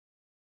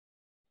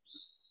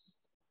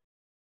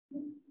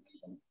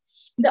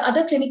 The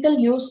other clinical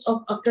use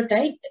of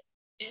octreotide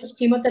is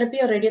chemotherapy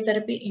or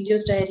radiotherapy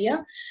induced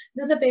diarrhea.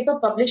 There's a paper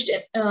published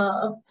in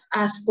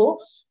ASCO,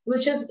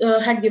 which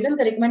had given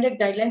the recommended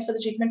guidelines for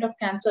the treatment of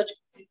cancer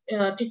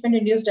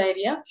treatment-induced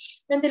diarrhea.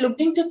 When they looked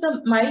into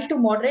the mild to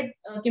moderate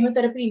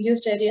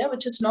chemotherapy-induced diarrhea,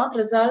 which is not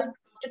resolved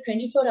after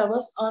 24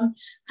 hours on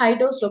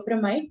high-dose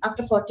loperamide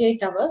after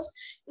 48 hours,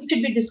 it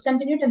should be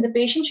discontinued and the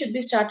patient should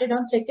be started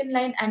on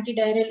second-line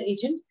antidiarrheal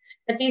agent,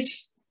 that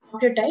is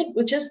octreotide,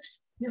 which is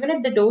given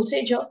at the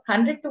dosage of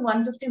 100 to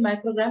 150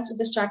 micrograms at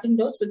the starting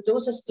dose with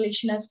dose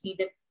escalation as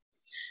needed.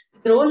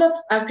 The role of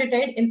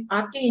octreotide in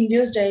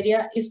RT-induced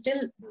diarrhea is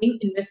still being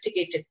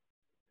investigated.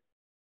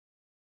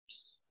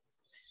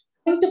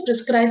 Coming to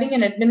prescribing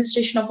and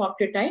administration of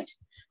octreotide.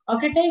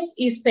 Octreotide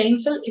is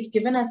painful if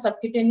given as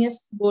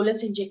subcutaneous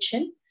bolus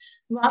injection.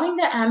 Warming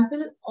the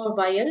ampoule or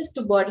vial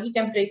to body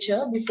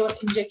temperature before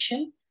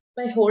injection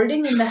by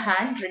holding in the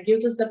hand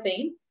reduces the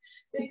pain.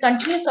 With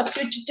continuous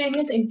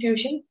subcutaneous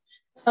infusion,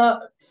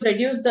 to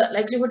reduce the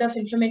likelihood of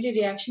inflammatory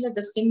reaction at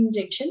the skin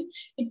injection,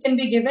 it can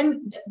be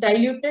given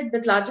diluted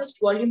with largest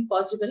volume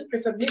possible,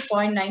 preferably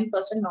 0.9%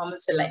 normal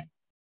saline.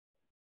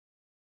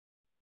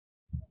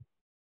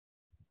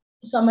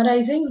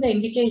 Summarizing the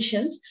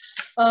indications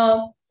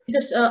of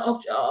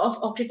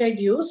octreotide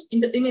use,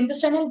 in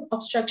intestinal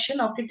obstruction,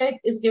 octreotide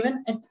is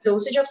given at a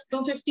dosage of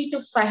 250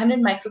 to 500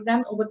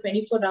 microgram over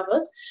 24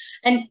 hours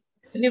and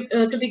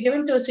to be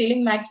given to a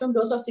ceiling maximum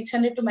dose of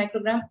 600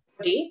 microgram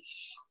per day.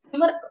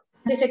 Tumor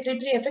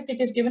anti-secretory effect, it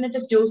is given at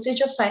a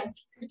dosage of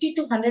 50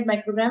 to 100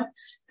 microgram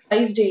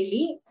twice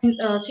daily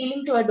and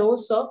ceiling to a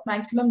dose of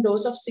maximum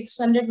dose of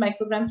 600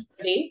 micrograms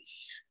per day.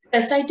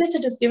 Ascites,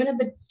 it is given at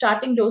the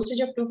starting dosage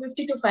of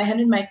 250 to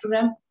 500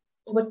 microgram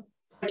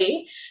per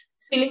day,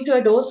 leading to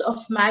a dose of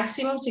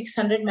maximum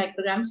 600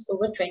 micrograms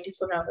over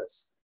 24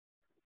 hours.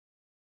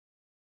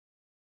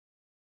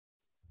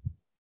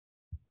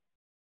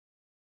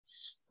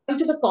 Coming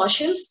to the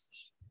cautions,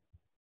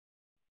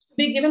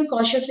 be given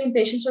cautiously in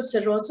patients with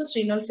cirrhosis,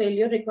 renal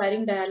failure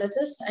requiring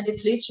dialysis, and it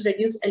leads to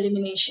reduced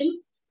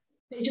elimination.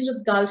 Patients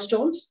with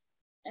gallstones,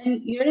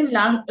 and even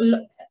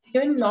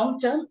in long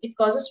term, it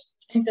causes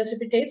and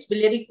precipitates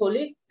biliary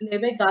colic,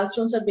 thereby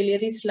gallstones or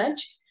biliary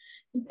sludge.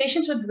 In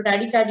patients with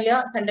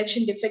bradycardia,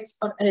 conduction defects,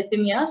 or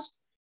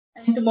arrhythmias,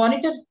 and to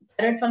monitor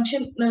thyroid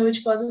function,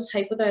 which causes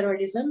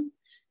hypothyroidism,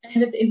 and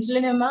with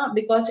insulinema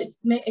because it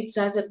may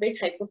exacerbate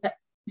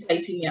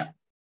hypoglycemia.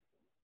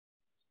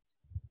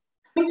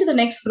 Coming to the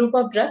next group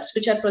of drugs,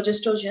 which are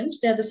progestogens,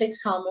 they are the sex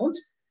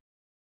hormones.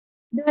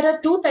 There are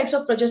two types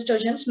of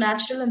progestogens,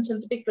 natural and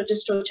synthetic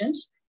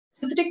progestogens.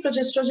 Synthetic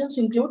progestogens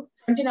include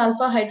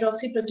 17-alpha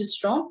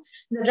hydroxyprogesterone.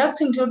 The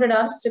drugs included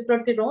are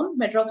cyproterone,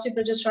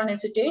 medroxyprogesterone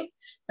acetate,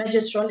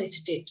 megestrol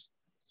acetate.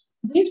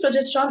 These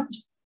progesterone,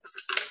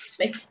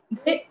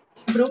 they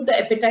improve the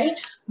appetite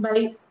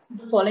by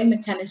the following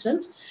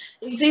mechanisms: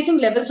 increasing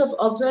levels of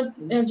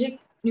oxynergic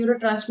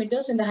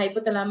neurotransmitters in the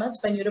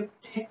hypothalamus by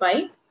neuropeptide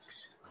 5,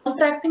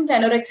 counteracting the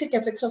anorexic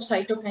effects of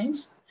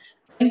cytokines,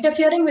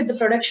 interfering with the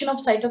production of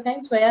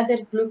cytokines via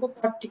their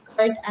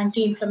glucocorticoid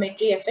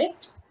anti-inflammatory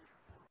effect.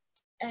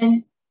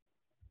 And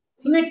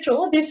in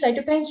vitro, these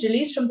cytokines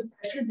released from the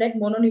peripheral blood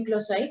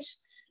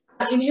mononucleosides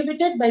are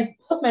inhibited by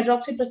both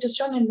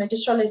medroxyprogesterone and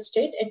megestrol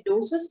acetate at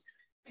doses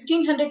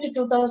 1500 to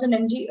 2000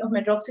 mg of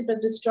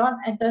medroxyprogesterone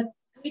and the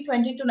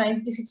 320 to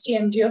 960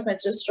 mg of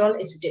megestrol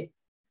acetate.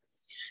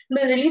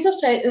 The release of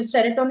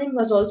serotonin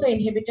was also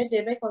inhibited,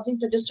 thereby causing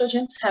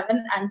progestogens have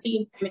an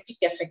anti-emetic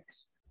effect.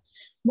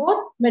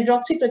 Both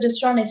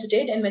medroxyprogesterone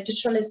acetate and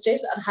megestrol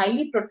acetates are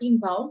highly protein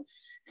bound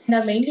and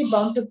are mainly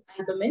bound to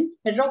albumin.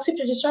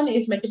 Medroxyprogesterone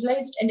is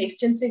metabolized and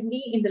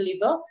extensively in the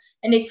liver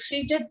and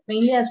excreted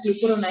mainly as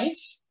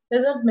glucuronides,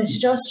 whereas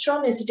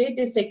megestrol acetate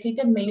is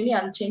secreted mainly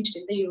unchanged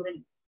in the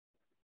urine.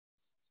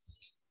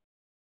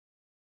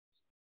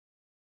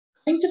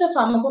 Coming to the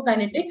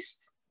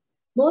pharmacokinetics,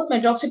 both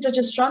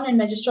medroxyprogesterone and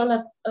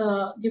megestrol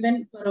are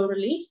given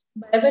orally.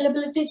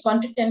 Bioavailability is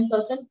 1 to 10%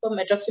 for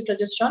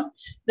medroxyprogesterone,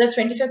 whereas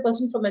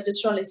 25% for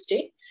megestrol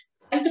acetate.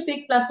 Time to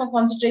peak plasma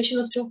concentration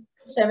was 2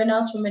 to 7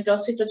 hours for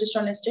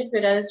medroxyprogesterone acetate,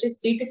 whereas it is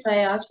 3 to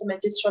 5 hours for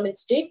megestrol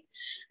acetate.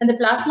 And the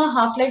plasma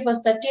half-life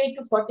was 38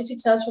 to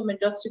 46 hours for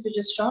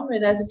medroxyprogesterone,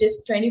 whereas it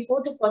is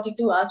 24 to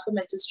 42 hours for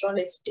megestrol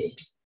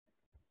acetate.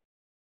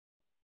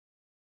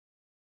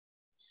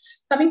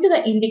 Coming to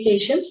the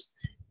indications,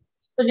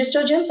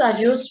 progestogens are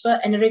used for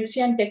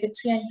anorexia and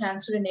cachexia and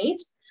cancer in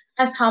AIDS,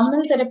 as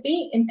hormonal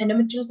therapy in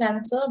endometrial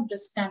cancer,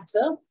 breast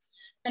cancer,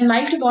 and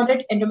mild to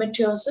moderate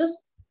endometriosis,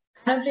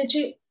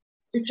 anovulatory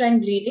uterine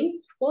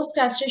bleeding,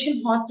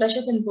 post-castration hot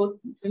flushes in both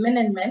women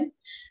and men,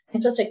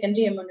 and for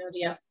secondary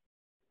amenorrhea.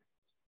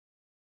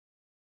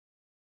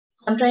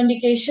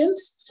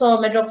 Contraindications for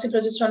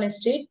medroxyprogesterone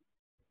acetate,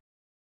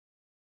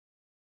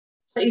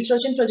 for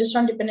estrogen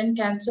progesterone dependent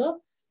cancer,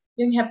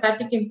 during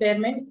hepatic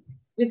impairment,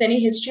 with any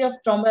history of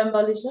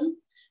thromboembolism,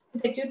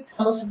 with acute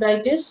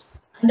thrombophlebitis,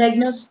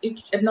 undiagnosed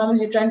abnormal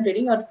uterine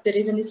bleeding, or if there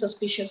is any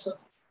suspicious of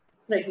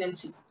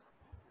pregnancy.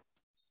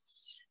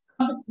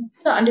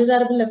 The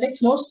undesirable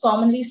effects most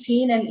commonly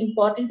seen and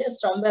important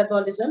is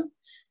thromboembolism,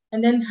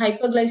 and then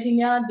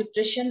hyperglycemia,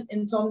 depression,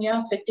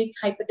 insomnia, fatigue,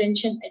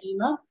 hypertension,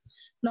 edema,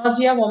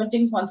 nausea,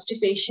 vomiting,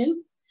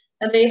 constipation,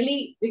 and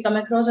rarely we come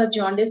across a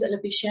jaundice,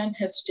 alopecia, and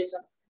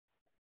hirsutism.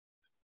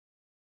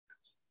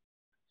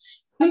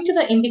 Coming to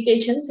the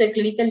indications, the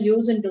clinical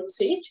use and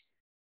dosage.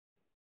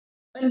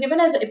 When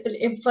given as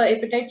for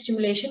appetite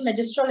stimulation,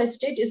 megestrol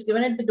acetate is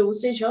given at the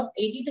dosage of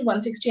 80 to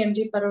 160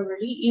 mg per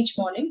orally each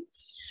morning.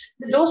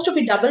 The dose to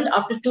be doubled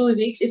after 2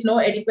 weeks if no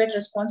adequate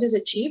response is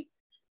achieved,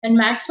 and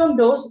maximum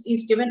dose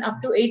is given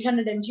up to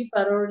 800 mg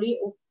per orally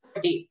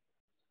per day.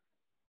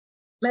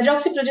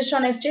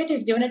 Medroxyprogesterone acetate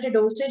is given at a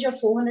dosage of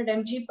 400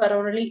 mg per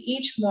orally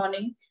each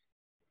morning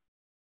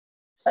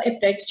for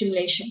appetite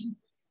stimulation.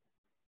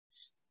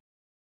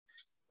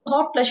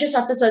 Hot flushes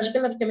after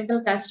surgical or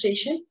chemical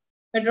castration,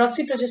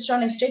 megestrol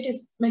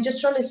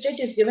acetate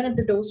is given at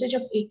the dosage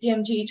of 80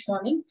 mg each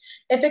morning.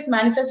 Effect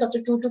manifests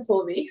after 2 to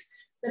 4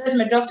 weeks, whereas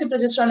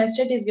medroxyprogesterone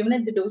acetate is given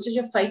at the dosage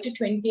of 5 to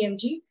 20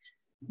 mg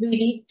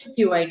BD to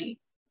QID.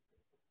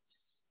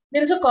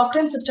 There is a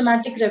Cochrane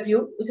systematic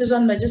review which is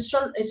on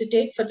megestrol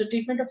acetate for the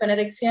treatment of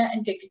anorexia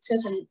and cachexia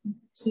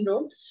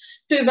syndrome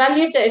to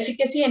evaluate the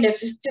efficacy and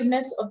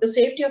effectiveness of the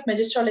safety of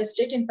megestrol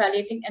acetate in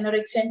palliating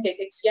anorexia and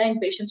cachexia in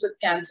patients with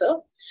cancer.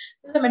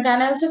 There is a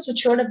meta-analysis which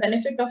showed a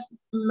benefit of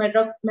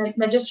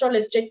megestrol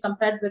acetate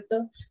compared with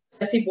the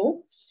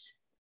placebo.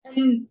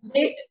 And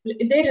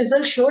their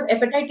results showed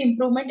appetite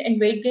improvement and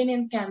weight gain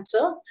in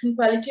cancer and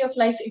quality of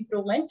life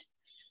improvement.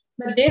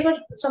 But there were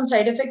some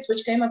side effects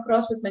which came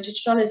across with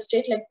megestrol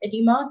acetate like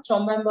edema,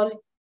 thromboembolic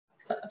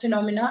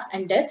phenomena,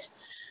 and deaths.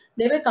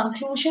 There were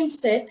conclusions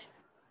said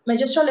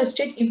Megestrol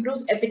acetate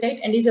improves appetite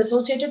and is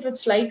associated with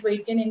slight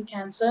weight gain in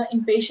cancer.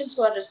 In patients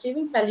who are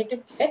receiving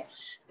palliative care,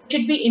 they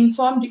should be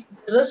informed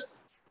the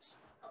risks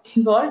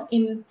involved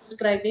in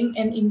prescribing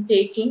and in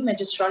taking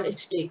megestrol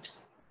acetate.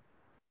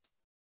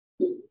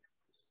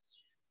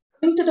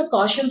 Coming to the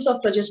cautions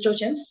of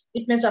progestogens,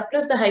 it may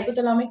suppress the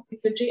hypothalamic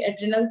pituitary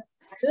adrenal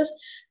axis,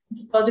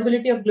 the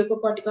possibility of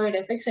glucocorticoid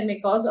effects, and may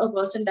cause or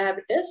worsen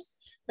diabetes.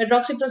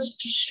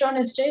 Medroxyprogesterone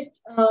acetate,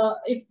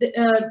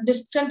 if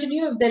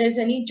discontinue if there is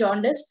any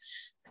jaundice,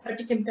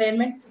 hepatic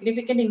impairment,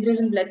 significant increase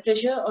in blood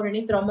pressure, or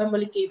any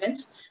thromboembolic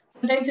events.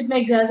 Sometimes it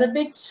may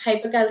exacerbate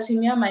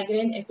hypercalcemia,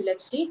 migraine,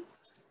 epilepsy.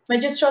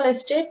 Megestrol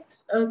acetate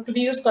to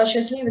be used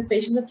cautiously with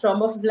patients with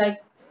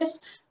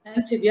thrombophlebitis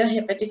and severe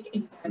hepatic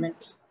impairment.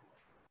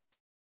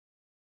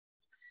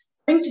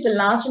 Coming to the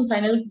last and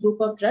final group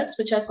of drugs,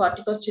 which are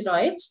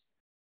corticosteroids.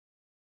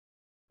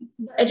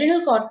 The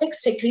adrenal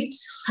cortex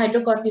secretes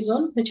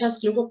hydrocortisone, which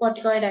has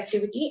glucocorticoid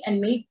activity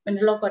and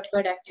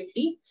mineralocorticoid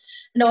activity,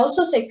 and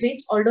also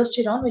secretes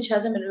aldosterone, which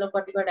has a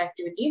mineralocorticoid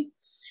activity.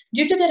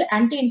 Due to their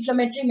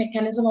anti-inflammatory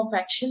mechanism of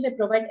action, they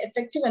provide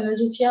effective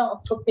analgesia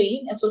for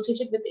pain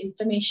associated with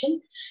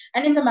inflammation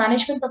and in the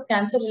management of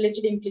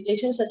cancer-related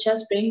implications such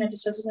as brain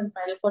metastasis and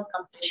spinal cord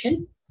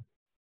compression.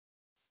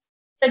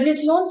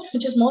 Prednisolone,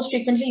 which is most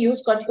frequently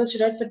used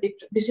corticosteroid for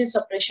disease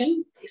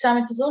suppression.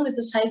 Dexamethasone with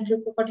its high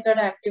glucocorticoid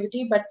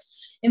activity but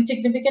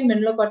insignificant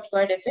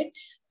mineralocorticoid effect,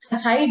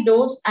 has high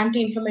dose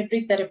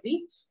anti-inflammatory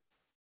therapy.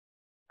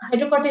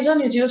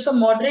 Hydrocortisone is used for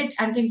moderate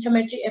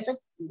anti-inflammatory effect,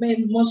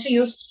 mostly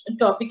used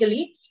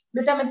topically.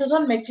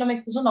 Betamethasone,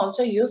 meclomethasone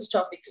also used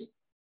topically.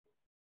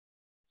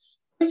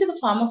 Into the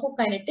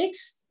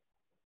pharmacokinetics.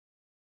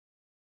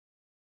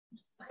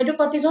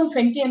 Hydrocortisone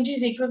 20 mg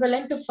is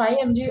equivalent to 5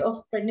 mg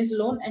of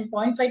prednisolone and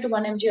 0.5 to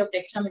 1 mg of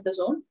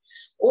dexamethasone.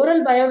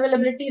 Oral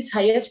bioavailability is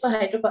highest for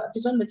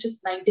hydrocortisone, which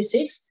is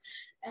 96.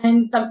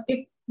 And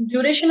if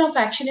duration of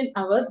action in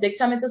hours,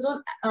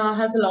 dexamethasone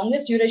has the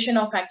longest duration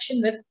of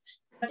action with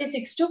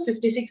 36 to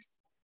 56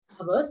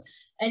 hours.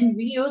 And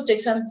we use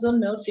dexamethasone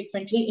more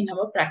frequently in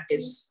our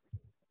practice.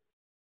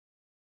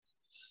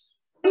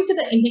 Coming to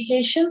the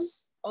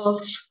indications of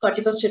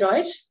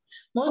corticosteroids,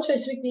 more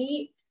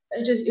specifically,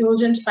 it is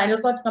used in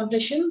spinal cord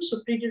compression,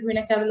 supprated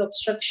vena cava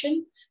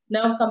obstruction,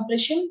 nerve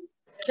compression,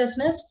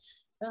 breathlessness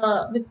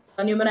with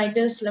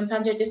pneumonitis,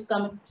 lymphangitis,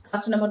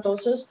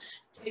 carcinomatosis,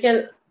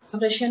 tracheal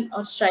compression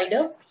or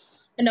stridor,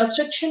 and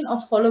obstruction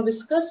of hollow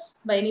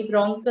viscus by any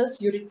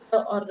bronchus,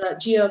 urethra, or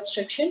GI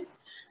obstruction,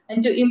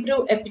 and to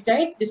improve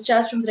appetite,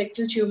 discharge from the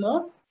rectal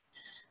tumor,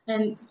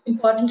 and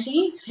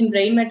importantly, in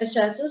brain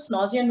metastasis,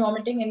 nausea and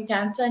vomiting in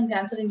cancer and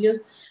cancer-induced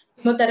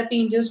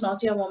chemotherapy-induced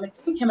nausea,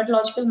 vomiting,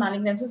 hematological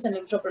malignancies, and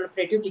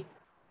lymphoproliferative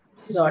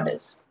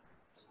disorders.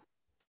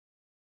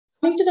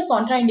 Coming to the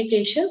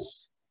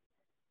contraindications,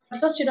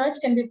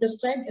 corticosteroids can be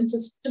prescribed in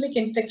systemic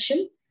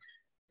infection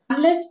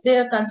unless they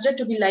are considered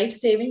to be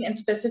life-saving and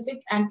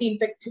specific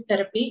anti-infective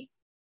therapy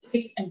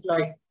is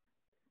employed.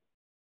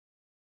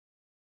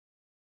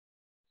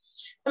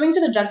 Coming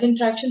to the drug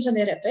interactions and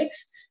their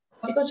effects,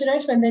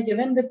 corticosteroids, when they're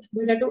given with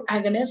beta-2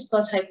 agonists,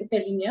 cause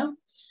hypokalemia.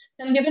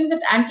 And given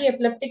with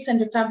anti-epileptics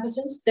and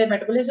rifampicins, their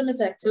metabolism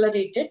is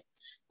accelerated.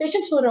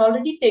 Patients who are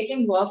already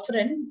taking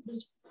warfarin,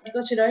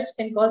 corticosteroids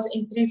can cause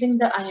increasing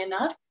the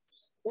INR.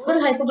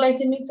 Oral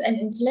hypoglycemics and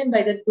insulin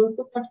by their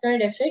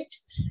glucocorticoid effect,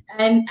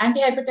 and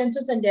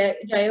antihypertensives and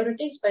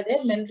diuretics by their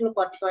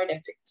mineralocorticoid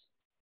effect.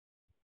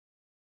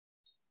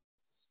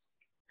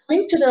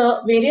 Coming to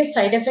the various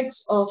side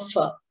effects of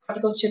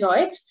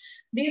corticosteroids,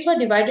 these were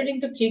divided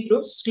into 3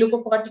 groups: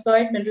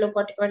 glucocorticoid,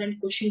 mineralocorticoid, and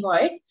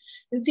Cushingoid.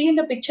 You'll see in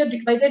the picture,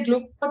 by their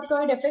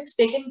glucocorticoid effects,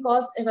 they can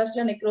cause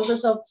avascular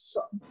necrosis of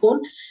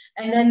bone,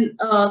 and then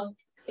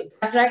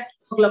cataract,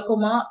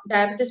 glaucoma,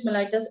 diabetes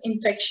mellitus,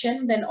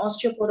 infection, then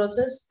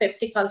osteoporosis,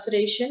 peptic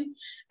ulceration,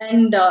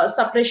 and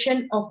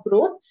suppression of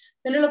growth.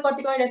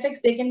 Mineralocorticoid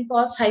effects, they can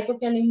cause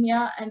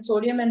hypokalemia and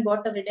sodium and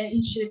water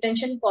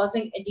retention,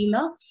 causing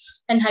edema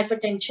and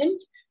hypertension.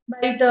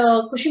 By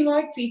the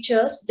Cushingoid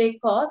features, they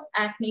cause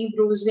acne,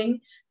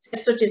 bruising,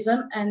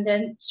 hirsutism, and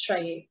then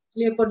striae,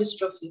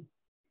 leukodystrophy.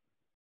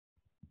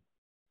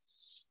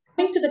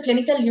 Coming to the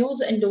clinical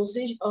use and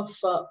dosage of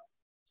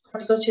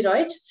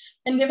corticosteroids,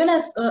 when given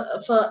as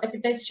for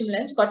appetite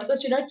stimulants,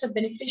 corticosteroids are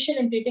beneficial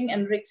in treating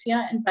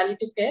anorexia and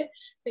palliative care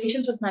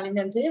patients with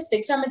malignancies.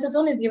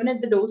 Dexamethasone is given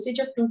at the dosage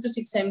of 2 to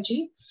 6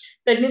 mg.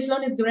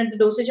 Prednisolone is given at the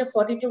dosage of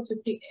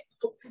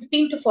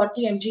 15 to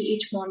 40 mg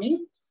each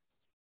morning.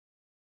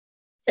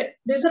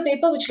 There's a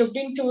paper which looked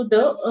into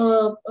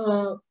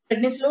the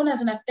prednisolone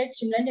as an appetite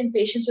stimulant in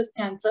patients with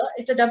cancer.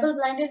 It's a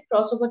double-blinded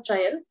crossover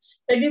trial.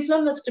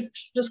 Prednisolone was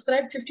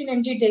prescribed 15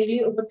 mg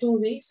daily over 2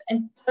 weeks,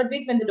 and third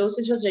week when the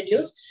dosage was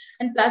reduced,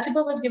 and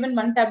placebo was given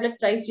 1 tablet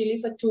twice daily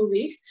for 2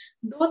 weeks.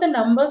 Though the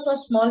numbers were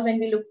small when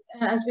we look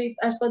as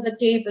per the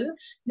table,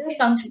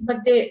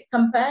 but the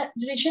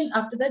comparison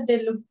after that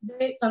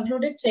they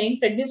concluded saying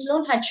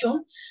prednisolone had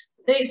shown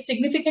they is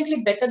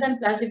significantly better than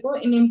placebo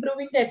in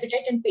improving the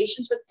appetite in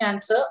patients with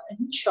cancer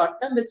in short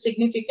term with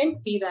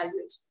significant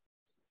p-values.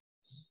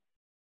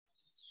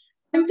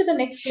 Coming to the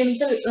next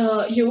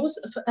clinical use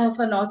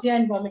for nausea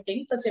and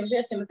vomiting, for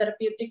severe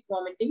chemotherapeutic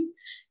vomiting,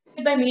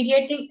 is by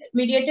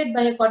mediated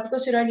by a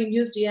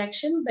corticosteroid-induced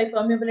reaction by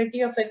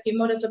permeability of a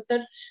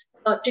chemoreceptor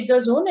trigger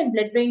zone and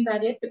blood-brain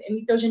barrier to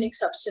emetogenic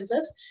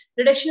substances,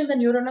 reduction in the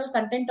neuronal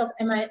content of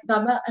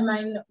gamma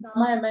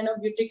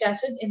aminobutyric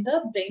acid in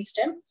the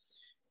brainstem.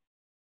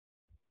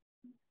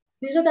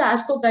 These are the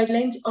ASCO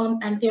guidelines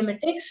on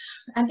antiemetics.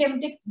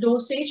 Antiemetic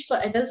dosage for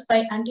adults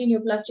by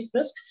anti-neoplastic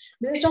risk.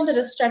 Based on the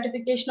risk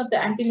stratification of the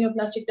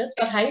anti-neoplastic risk,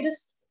 for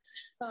high-risk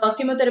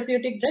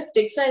chemotherapeutic drugs,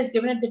 DEXA is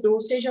given at the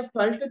dosage of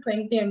 12 to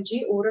 20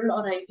 mg oral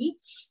or IV.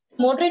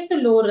 Moderate to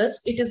low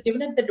risk, it is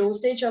given at the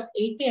dosage of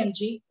 80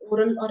 mg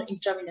oral or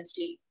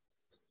intravenously.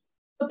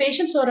 For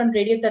patients who are on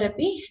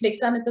radiotherapy,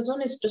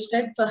 dexamethasone is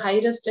prescribed for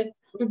high-risk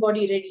total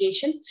body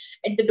radiation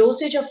at the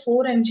dosage of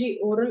 4 mg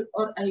oral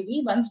or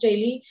IV once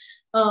daily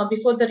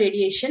before the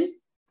radiation.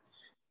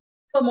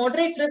 For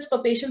moderate risk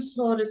for patients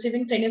who are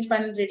receiving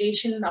craniospinal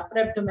radiation in upper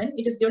abdomen,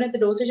 it is given at the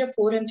dosage of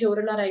 4 mg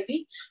oral or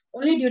IV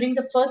only during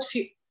the first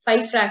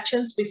 5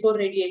 fractions before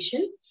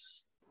radiation.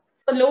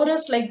 For low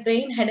risk like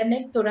brain, head and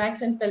neck,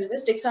 thorax, and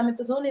pelvis,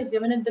 dexamethasone is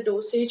given at the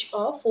dosage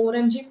of 4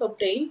 mg for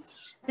brain.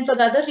 And for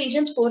the other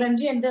regions, 4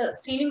 mg, and the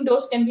ceiling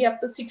dose can be up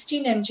to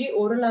 16 mg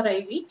oral or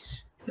IV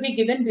to be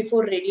given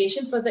before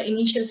radiation for the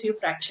initial few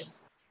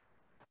fractions.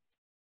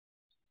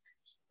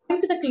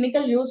 Coming to the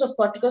clinical use of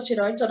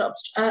corticosteroids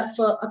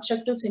for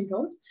obstructive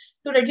syndromes,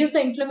 to reduce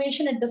the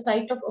inflammation at the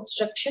site of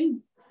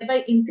obstruction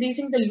by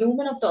increasing the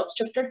lumen of the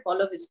obstructed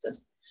hollow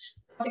viscus.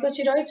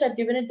 Corticosteroids are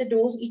given at the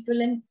dose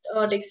equivalent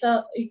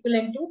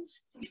to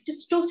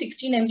 6 to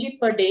 16 mg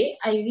per day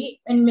IV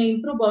and may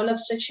improve bowel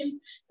obstruction,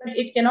 but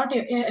it cannot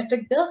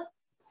affect the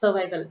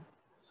survival.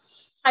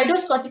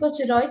 High-dose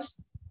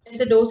corticosteroids at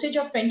the dosage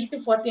of 20 to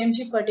 40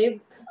 mg per day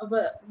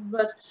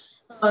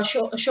were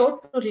showed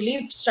to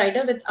relieve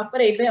stridor with upper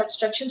airway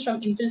obstructions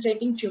from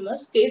infiltrating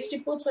tumors. Case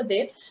reports were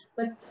there,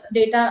 but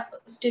data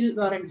still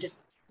warranted.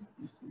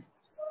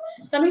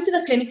 Coming to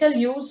the clinical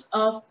use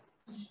of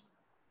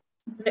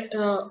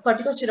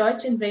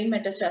corticosteroids in brain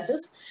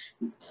metastasis,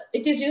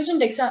 it is used in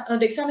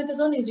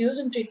dexamethasone is used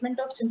in treatment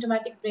of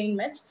symptomatic brain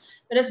mets,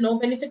 whereas no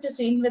benefit is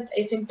seen with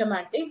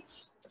asymptomatic.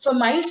 For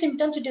mild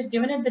symptoms, it is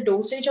given at the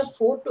dosage of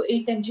 4 to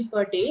 8 mg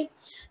per day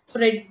to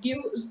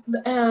reduce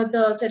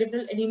the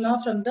cerebral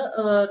edema from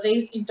the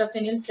raised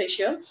intracranial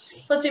pressure.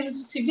 For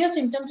severe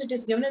symptoms, it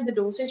is given at the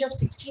dosage of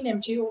 16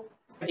 mg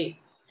per day.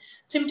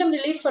 Symptom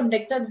relief for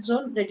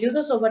dexamethasone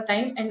reduces over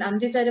time and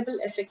undesirable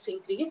effects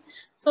increase.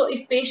 So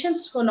if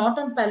patients who are not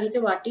on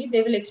palliative RT,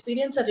 they will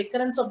experience a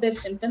recurrence of their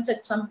symptoms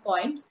at some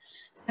point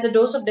as the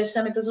dose of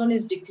dexamethasone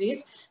is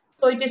decreased.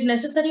 So it is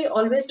necessary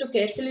always to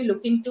carefully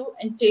look into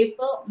and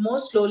taper more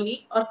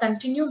slowly or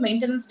continue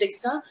maintenance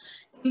DEXA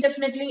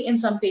indefinitely in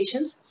some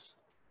patients.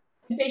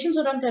 In patients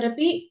who are on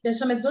therapy,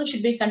 dexamethasone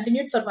should be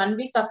continued for 1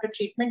 week after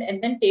treatment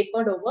and then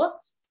tapered over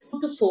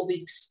 2 to 4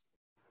 weeks.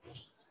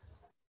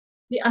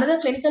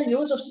 Another clinical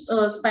use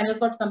of spinal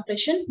cord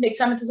compression,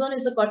 dexamethasone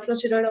is a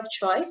corticosteroid of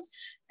choice,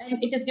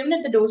 and it is given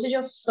at the dosage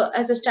of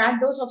as a start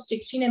dose of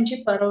 16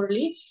 mg per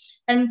orally,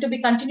 and to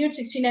be continued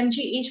 16 mg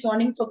each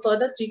morning for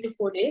further 3 to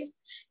 4 days.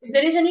 If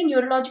there is any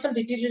neurological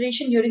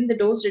deterioration during the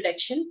dose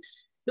reduction,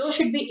 dose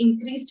should be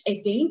increased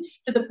again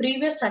to the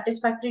previous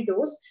satisfactory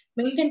dose,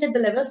 maintained at the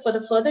level for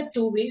the further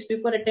 2 weeks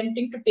before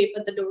attempting to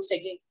taper the dose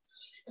again.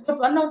 About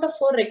 1 out of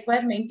 4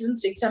 require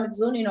maintenance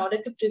dexamethasone in order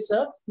to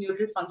preserve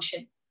neural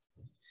function.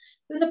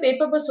 The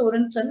paper by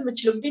Sorensen,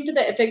 which looked into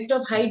the effect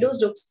of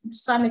high-dose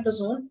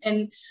dexamethasone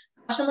in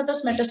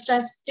carcinomatous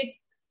metastatic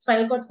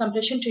spinal cord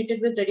compression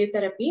treated with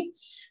radiotherapy,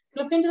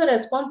 looked into the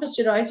response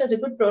to steroids as a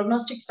good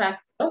prognostic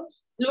factor.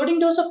 Loading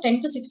dose of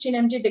 10 to 16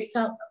 mg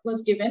dexa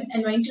was given,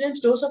 and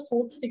maintenance dose of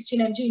 4 to 16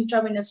 mg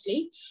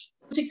intravenously,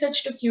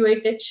 6H to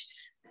Q8H,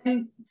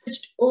 and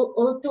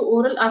to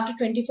oral after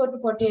 24 to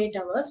 48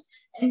 hours.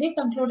 And they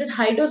concluded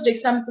high-dose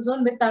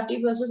dexamethasone with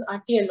RT versus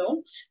RT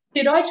alone.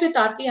 Steroids with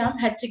RT arm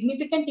had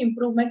significant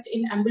improvement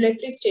in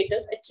ambulatory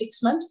status at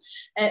 6 months,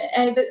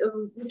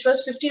 which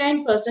was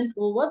 59%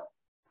 over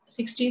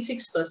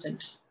 66%.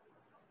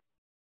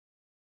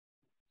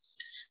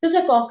 This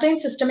is a Cochrane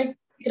systemic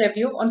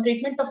review on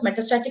treatment of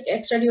metastatic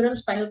extradural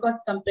spinal cord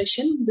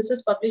compression. This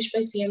is published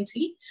by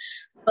CMC.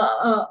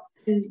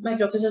 My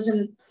professors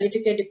in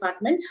Palliative Care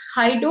department.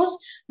 High dose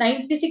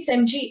 96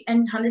 mg and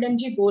 100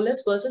 mg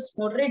bolus versus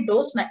moderate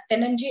dose 10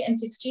 mg and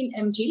 16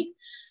 mg.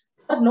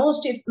 No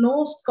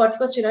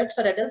corticosteroids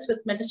for adults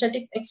with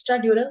metastatic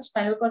extradural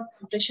spinal cord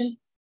compression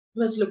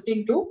was looked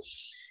into.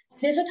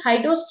 They said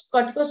high dose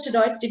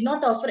corticosteroids did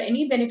not offer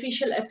any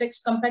beneficial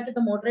effects compared to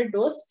the moderate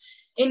dose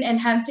in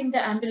enhancing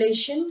the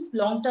ambulation,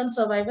 long-term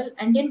survival,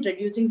 and in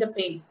reducing the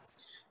pain.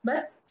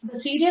 But the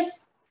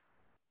serious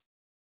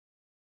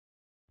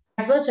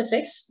adverse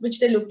effects which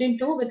they looked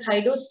into with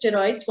high-dose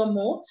steroids were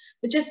more,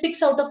 which is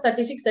 6 out of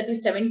 36, that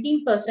is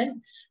 17%,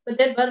 but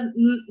there were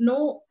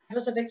no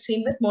adverse effects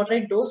seen with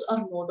moderate dose or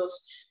no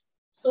dose.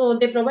 So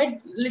they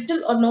provide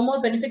little or no more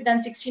benefit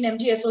than 16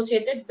 mg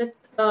associated with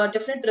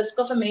definite risk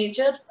of a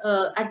major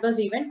adverse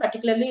event,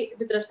 particularly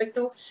with respect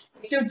to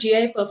acute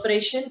GI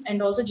perforation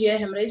and also GI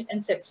hemorrhage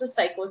and sepsis,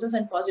 psychosis,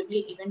 and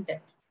possibly even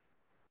death.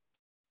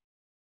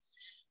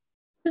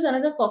 This is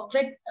another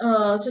Cochrane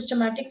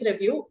systematic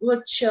review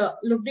which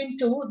looked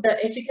into the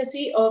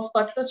efficacy of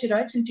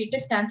corticosteroids in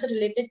treated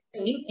cancer-related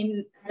pain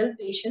in adult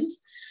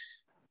patients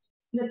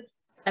with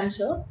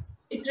cancer.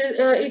 In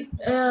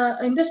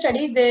the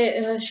study,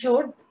 they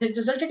showed it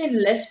resulted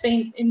in less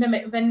pain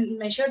when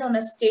measured on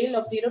a scale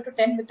of 0 to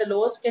 10, with the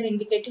lower scale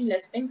indicating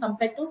less pain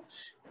compared to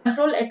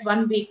control at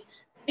 1 week.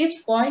 It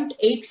is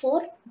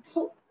 0.84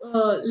 to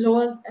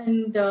lower,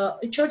 and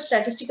it showed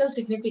statistical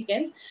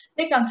significance.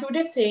 They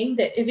concluded saying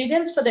the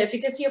evidence for the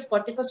efficacy of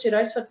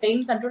corticosteroids for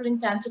pain control in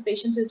cancer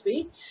patients is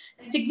weak,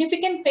 and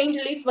significant pain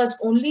relief was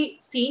only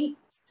seen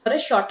for a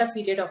shorter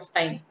period of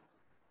time.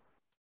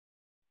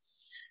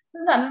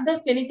 Another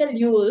clinical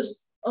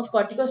use of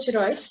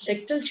corticosteroids,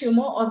 rectal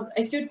tumor or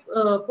acute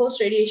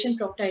post-radiation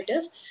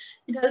proctitis.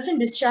 It helps in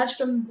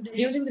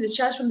reducing the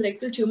discharge from the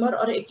rectal tumor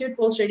or acute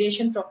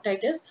post-radiation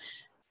proctitis.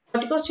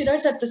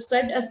 Corticosteroids are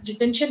prescribed as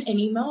detention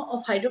enema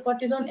of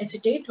hydrocortisone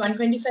acetate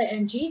 125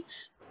 mg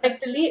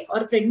rectally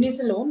or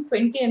prednisolone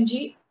 20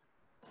 mg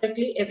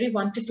directly every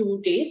 1 to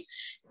 2 days.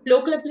 If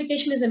local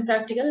application is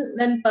impractical,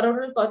 then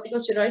peroral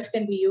corticosteroids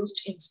can be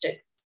used instead.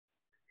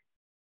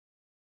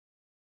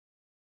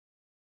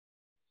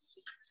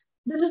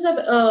 This is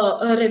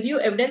a review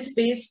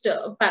evidence-based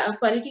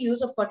quality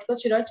use of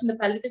corticosteroids in the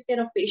palliative care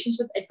of patients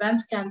with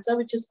advanced cancer,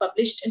 which is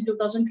published in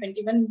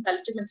 2021 in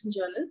Palliative Medicine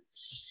Journal.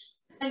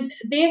 And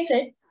they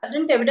said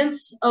current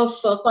evidence of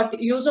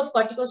use of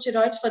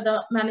corticosteroids for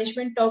the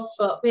management of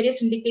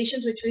various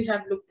indications which we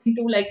have looked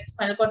into, like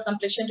spinal cord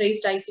compression,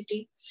 raised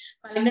ICT,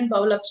 malignant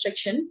bowel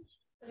obstruction.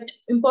 But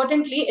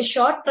importantly, a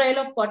short trial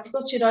of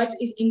corticosteroids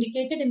is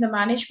indicated in the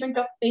management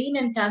of pain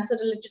and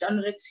cancer-related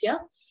anorexia,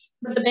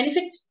 but the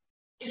benefit,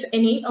 if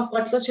any, of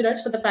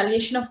corticosteroids for the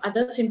palliation of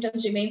other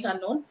symptoms remains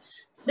unknown.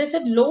 They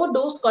said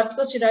low-dose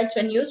corticosteroids,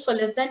 when used for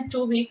less than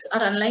 2 weeks,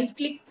 are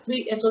unlikely to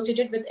be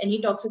associated with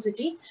any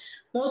toxicity,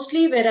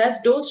 mostly, whereas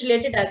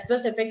dose-related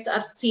adverse effects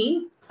are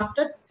seen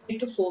after 3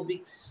 to 4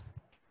 weeks.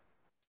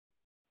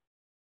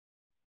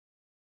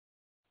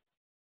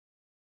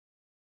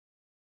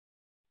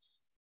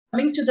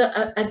 Coming to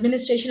the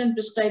administration and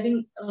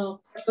prescribing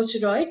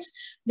corticosteroids,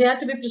 they are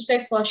to be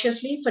prescribed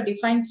cautiously for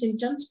defined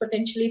symptoms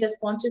potentially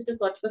responsive to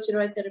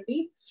corticosteroid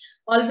therapy,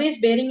 always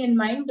bearing in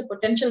mind the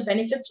potential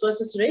benefits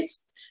versus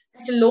risks.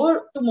 At a low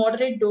to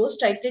moderate dose,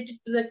 titrated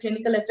to the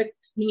clinical effect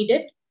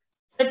needed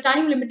for a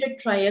time-limited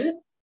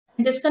trial,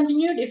 and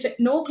discontinued if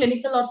no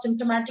clinical or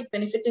symptomatic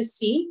benefit is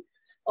seen,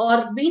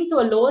 or been to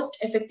a lowest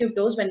effective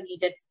dose when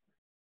needed.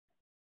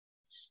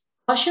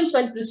 Cautions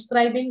while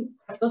prescribing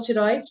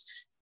corticosteroids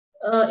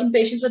in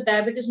patients with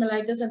diabetes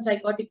mellitus and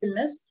psychotic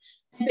illness.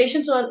 In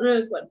patients who are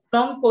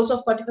long course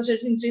of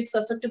corticosteroids increase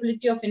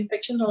susceptibility of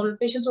infection, or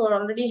patients who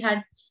already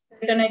had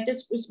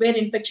peritonitis, where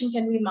infection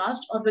can be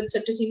masked, or with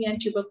septicemia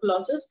and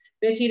tuberculosis,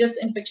 where serious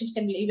infections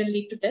can even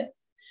lead to death.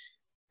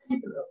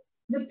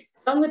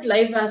 Along with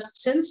live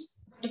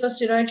vaccines,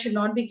 corticosteroids should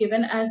not be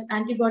given as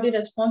antibody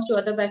response to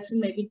other vaccine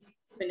may be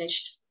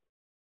diminished.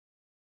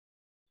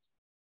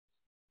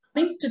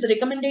 Coming to the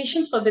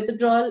recommendations for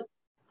withdrawal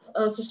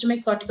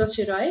systemic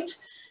corticosteroids,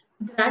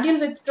 gradual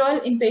withdrawal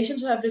in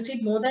patients who have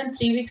received more than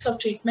 3 weeks of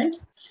treatment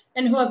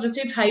and who have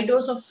received high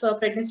dose of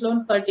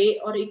prednisolone per day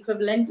or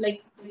equivalent,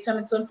 like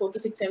dexamethasone 4 to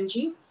 6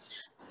 mg,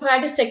 who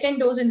had a second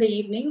dose in the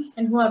evening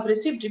and who have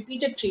received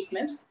repeated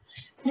treatments,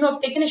 and who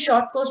have taken a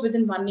short course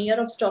within 1 year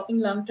of stopping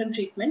long-term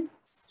treatment.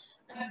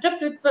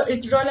 Abrupt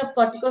withdrawal of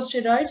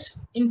corticosteroids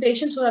in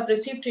patients who have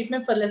received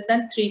treatment for less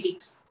than 3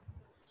 weeks.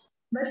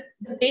 But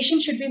the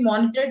patient should be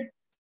monitored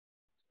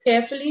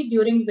carefully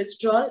during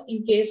withdrawal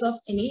in case of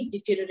any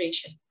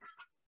deterioration.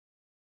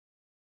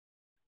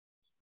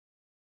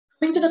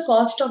 Coming to the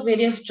cost of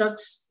various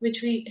drugs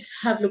which we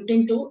have looked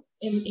into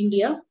in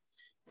India,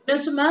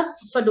 denosumab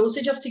for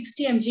dosage of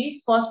 60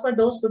 mg, cost per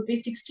dose would be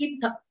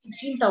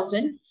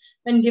 16,000.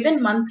 When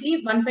given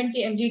monthly,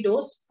 120 mg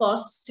dose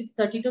costs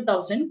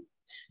 32,000.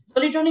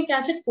 Zoledronic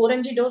acid 4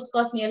 mg dose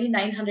costs nearly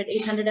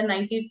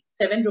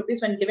 897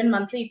 rupees. When given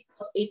monthly, it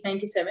costs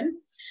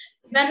 897.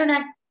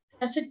 Ibandronic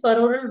acid per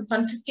oral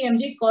 150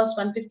 mg costs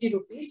 150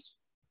 rupees.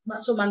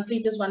 So monthly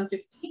it is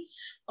 150.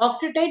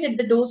 Octreotide at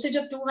the dosage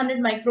of 200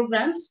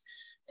 micrograms,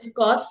 it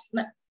costs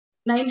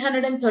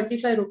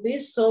 935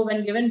 rupees. So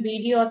when given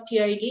BD or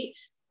TID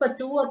for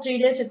 2 or 3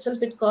 days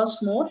itself, it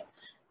costs more.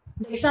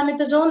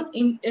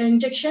 Dexamethasone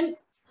injection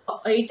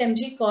 8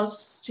 mg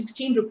costs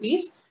 16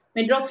 rupees.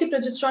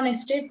 Medroxyprogesterone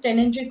acetate 10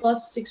 mg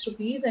costs 6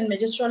 rupees, and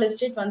megestrol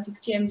acetate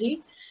 160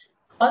 mg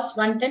costs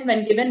 110.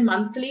 When given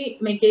monthly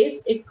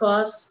Megace, it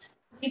costs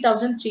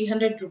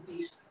 3,300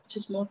 rupees, which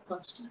is more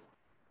costly.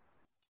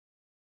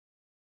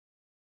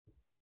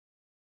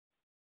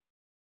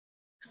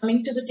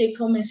 Coming to the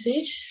take-home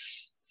message,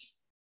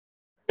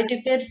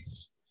 palliative care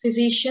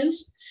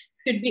physicians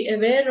should be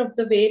aware of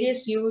the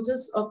various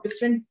uses of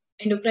different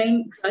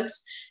endocrine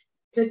drugs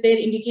with their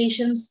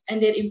indications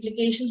and their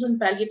implications on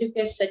palliative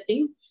care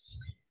setting.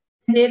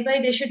 And thereby,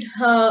 they should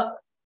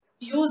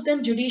use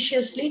them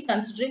judiciously,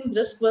 considering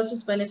risk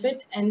versus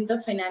benefit and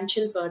the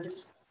financial burden.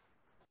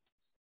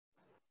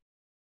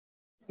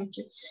 Thank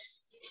you.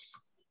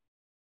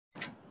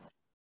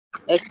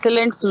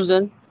 Excellent,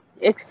 Susan.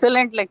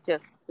 Excellent lecture.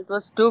 It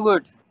was too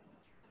good.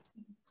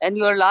 And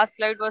your last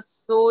slide was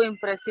so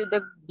impressive,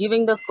 the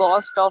giving the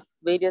cost of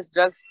various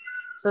drugs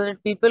so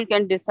that people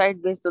can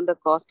decide based on the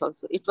cost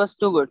also. It was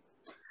too good.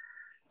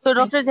 So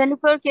Dr.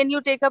 Jenifer, can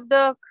you take up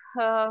the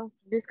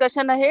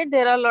discussion ahead?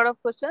 There are a lot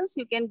of questions.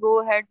 You can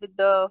go ahead with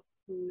the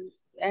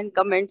and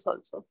comments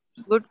also.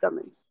 Good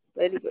comments.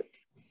 Very good.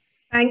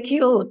 Thank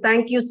you.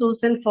 Thank you,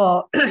 Susan,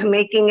 for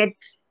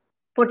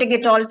putting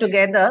it all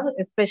together,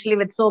 especially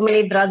with so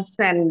many drugs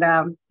and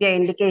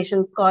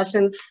indications,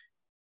 cautions.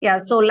 Yeah,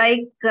 so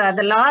like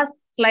the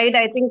last slide,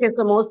 I think is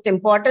the most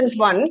important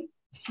one.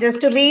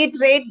 Just to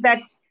reiterate that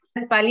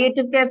as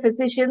palliative care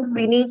physicians,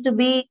 we need to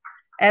be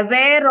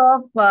aware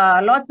of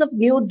lots of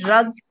new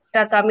drugs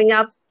that are coming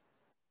up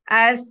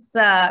as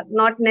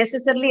not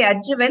necessarily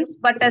adjuvants,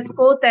 but as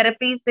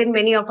co-therapies in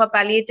many of our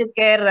palliative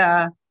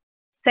care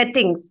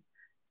settings.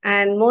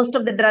 And most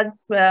of the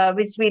drugs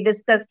which we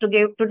discussed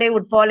today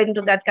would fall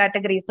into that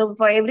category. So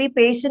for every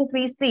patient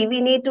we see,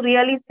 we need to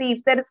really see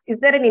if is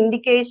there an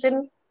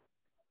indication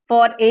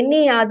for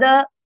any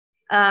other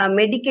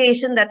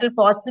medication that will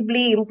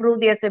possibly improve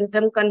their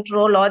symptom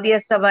control or their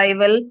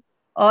survival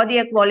or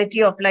their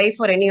quality of life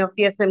or any of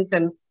their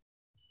symptoms.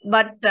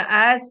 But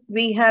as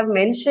we have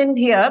mentioned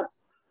here,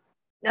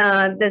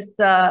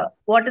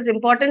 what is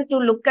important to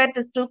look at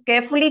is to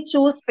carefully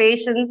choose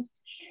patients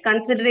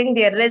considering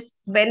their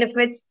risks,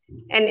 benefits,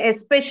 and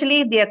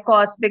especially their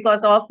cost,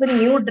 because often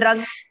new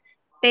drugs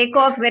take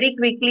off very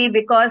quickly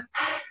because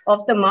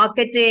of the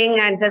marketing,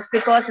 and just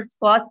because it's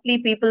costly,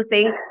 people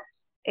think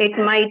it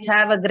might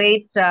have a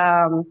great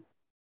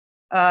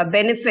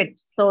benefit.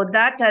 So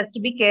that has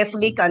to be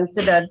carefully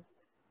considered.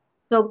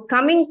 So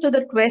coming to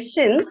the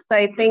questions,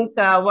 I think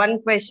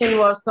one question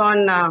was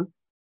on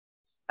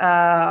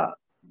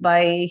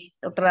by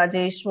Dr.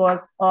 Rajesh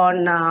was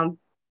on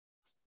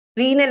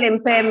renal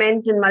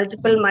impairment in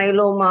multiple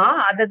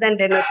myeloma other than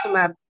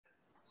denosumab.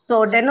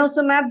 So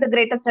denosumab, the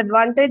greatest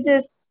advantage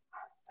is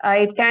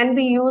it can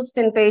be used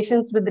in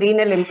patients with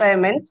renal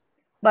impairment.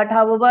 But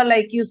however,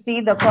 like you see,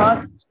 the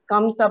cost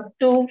comes up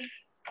to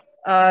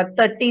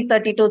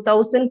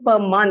 32,000 per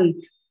month.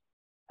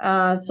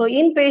 So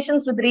in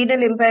patients with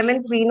renal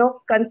impairment, we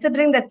know,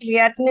 considering the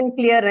creatinine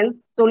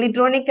clearance,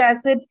 zoledronic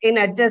acid in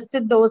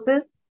adjusted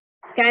doses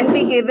can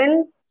be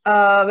given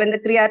when the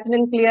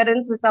creatinine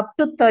clearance is up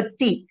to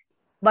 30.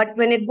 But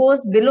when it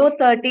goes below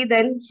 30,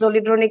 then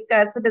zoledronic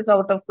acid is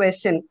out of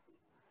question.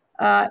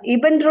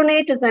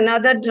 Ibandronate is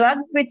another drug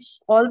which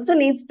also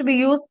needs to be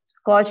used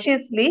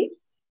cautiously,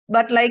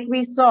 but like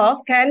we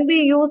saw, can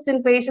be used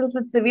in patients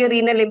with severe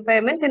renal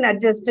impairment in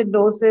adjusted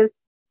doses,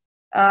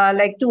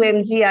 like 2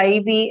 mg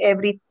IV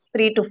every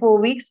 3 to 4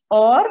 weeks,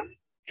 or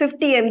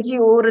 50 mg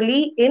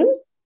orally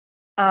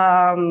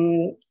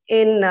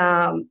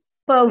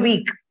per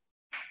week.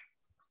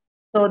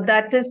 So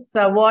that is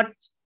what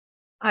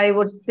I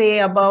would say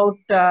about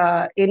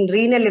in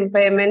renal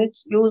impairment,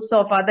 use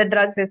of other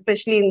drugs,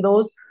 especially in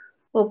those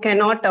who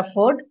cannot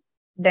afford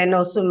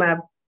denosumab.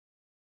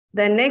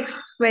 The next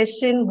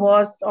question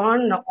was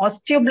on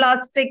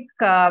osteoblastic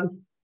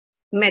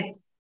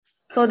mets.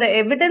 So the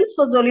evidence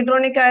for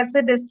zoledronic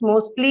acid is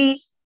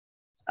mostly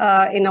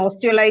in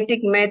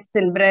osteolytic mets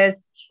in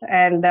breast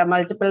and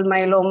multiple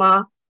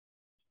myeloma,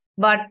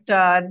 but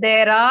the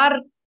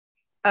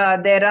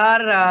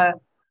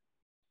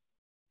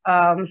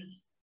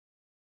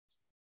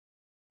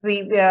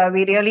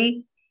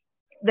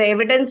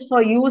evidence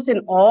for use in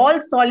all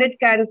solid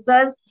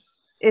cancers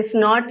is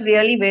not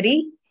really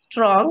very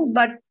strong,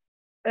 but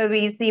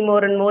we see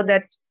more and more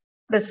that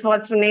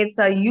bisphosphonates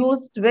are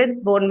used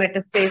with bone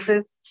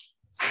metastasis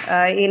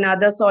in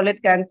other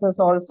solid cancers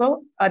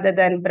also, other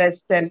than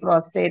breast and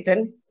prostate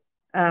and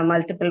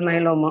multiple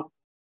myeloma.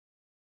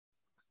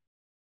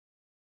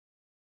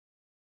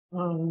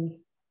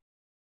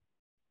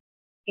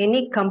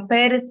 Any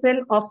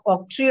comparison of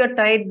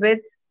octreotide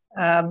with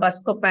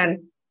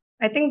buscopan?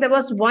 I think there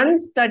was one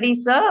study,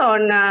 sir,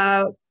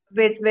 on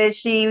where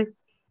she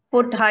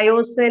put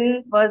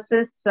hyoscine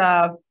versus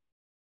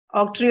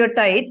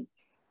octreotide.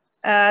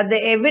 The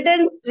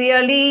evidence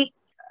really,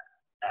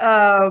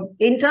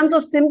 in terms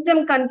of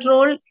symptom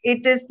control,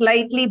 it is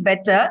slightly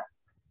better,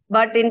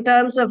 but in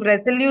terms of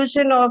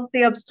resolution of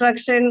the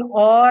obstruction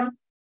or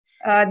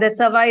the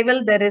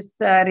survival, there is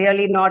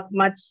really not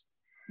much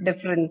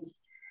difference.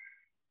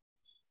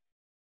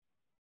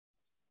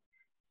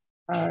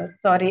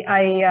 Sorry,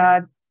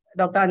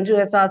 Dr. Anju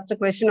has asked a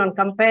question on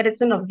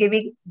comparison of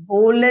giving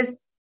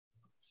bolus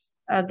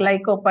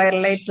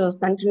glycopyrrolate to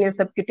continuous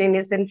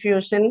subcutaneous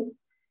infusion.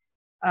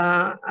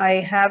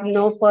 I have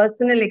no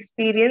personal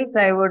experience.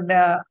 I would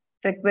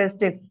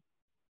request if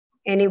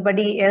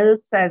anybody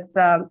else has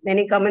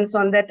any comments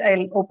on that,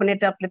 I'll open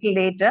it up a little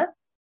later.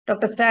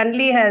 Dr.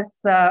 Stanley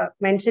has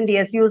mentioned he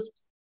has used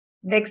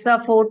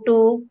Dexa 4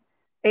 to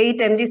 8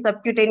 mg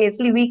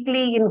subcutaneously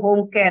weekly in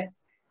home care.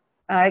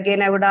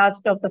 Again, I would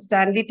ask Dr.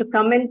 Stanley to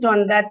comment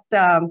on that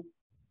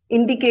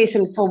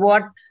indication for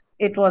what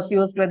it was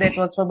used, whether it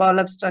was for bowel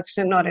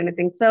obstruction or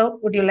anything. So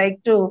would you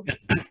like to?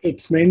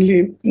 It's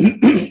mainly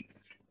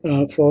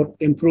for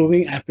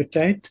improving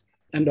appetite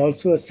and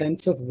also a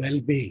sense of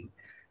well-being.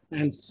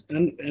 And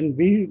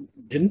we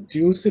didn't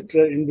use it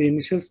in the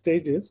initial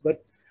stages,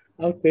 but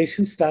our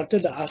patients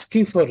started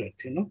asking for it,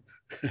 you know.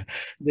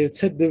 They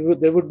said they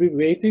would be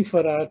waiting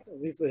for our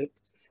visit,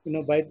 you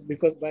know,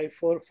 because by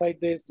 4 or 5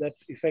 days that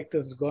effect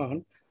is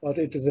gone or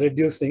it is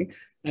reducing,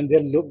 and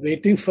they're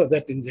waiting for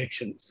that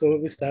injection. So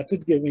we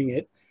started giving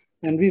it,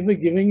 and we were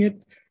giving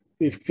it.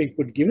 If we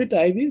could give it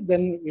IV,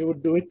 then we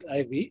would do it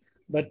IV,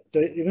 but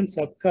even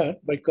subcut,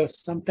 because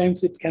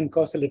sometimes it can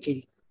cause a little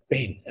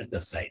pain at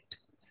the site.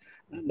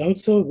 And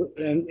also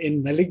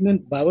in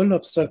malignant bowel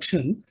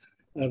obstruction,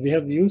 we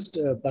have used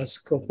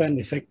buscopan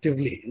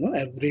effectively, you know,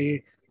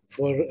 every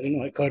for, you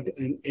know,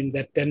 in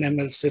that 10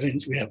 ml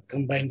syringe, we have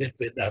combined it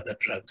with other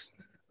drugs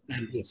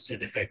and used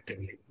it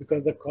effectively,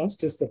 because the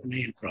cost is the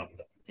main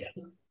problem. Yeah.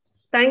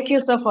 Thank you,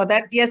 sir, for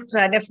that. Yes,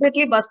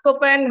 definitely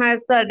buscopan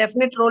has a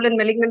definite role in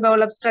malignant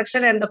bowel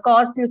obstruction, and the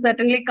cost you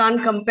certainly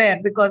can't compare,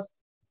 because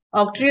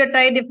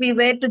octreotide, if we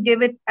were to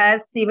give it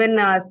as even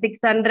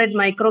 600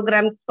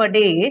 micrograms per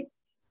day,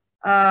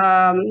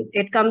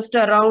 it comes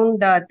to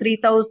around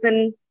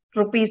 3,000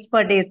 rupees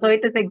per day. So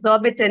it is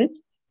exorbitant.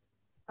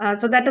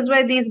 So that is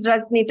why these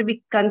drugs need to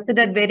be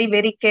considered very,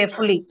 very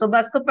carefully. So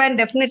buscopan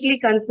definitely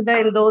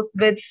consider in those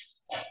with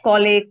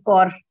colic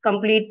or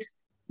complete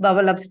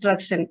bowel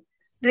obstruction.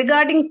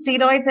 Regarding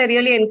steroids, I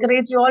really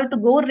encourage you all to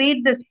go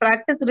read this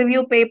practice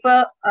review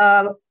paper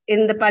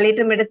in the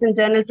Palliative Medicine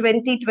Journal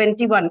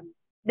 2021.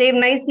 They've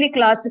nicely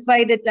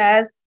classified it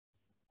as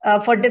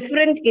for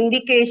different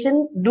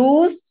indication,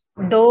 do's,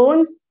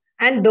 don'ts,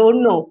 and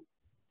don't know.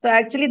 So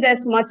actually,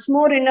 there's much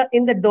more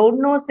in the don't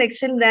know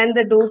section than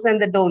the do's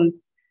and the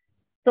don'ts.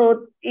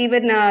 So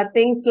even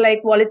things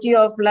like quality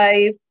of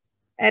life,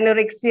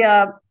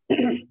 anorexia,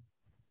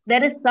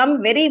 there is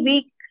some very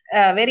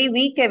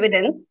weak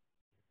evidence.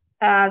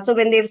 So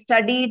when they've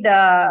studied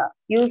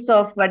use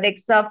of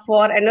Dexa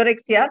for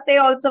anorexia, they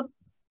also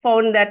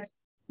found that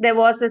there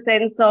was a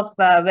sense of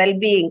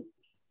well-being,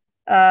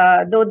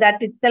 though that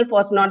itself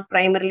was not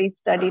primarily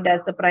studied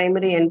as a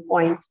primary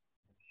endpoint.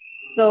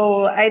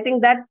 So I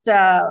think that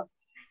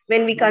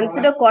when we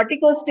consider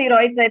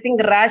corticosteroids, I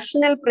think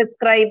rational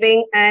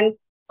prescribing and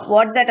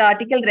what that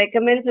article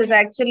recommends is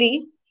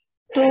actually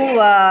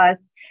to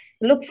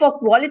look for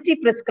quality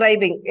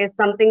prescribing is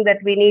something that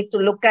we need to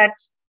look at.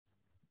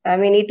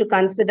 We need to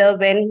consider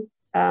when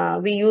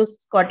we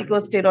use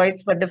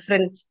corticosteroids for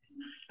different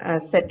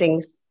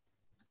settings.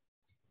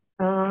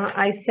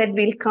 I said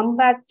we'll come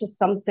back to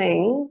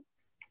something.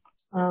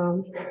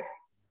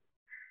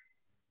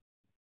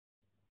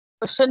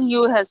 Question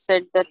you have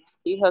said that.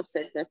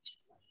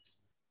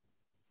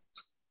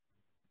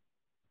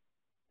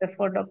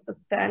 Before Dr.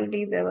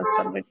 Stanley, there was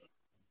somebody.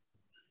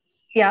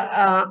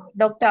 Yeah,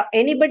 doctor,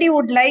 anybody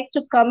would like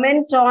to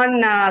comment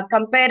on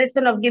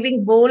comparison of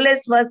giving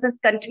bolus versus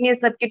continuous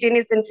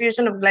subcutaneous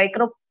infusion of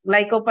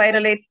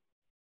glycopyrrolate?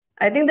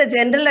 I think the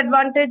general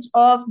advantage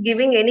of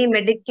giving any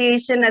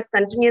medication as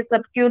continuous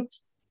subcut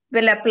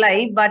will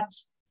apply, but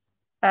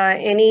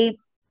any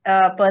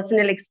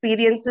personal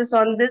experiences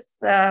on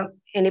this?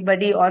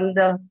 Anybody on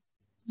the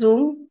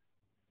Zoom?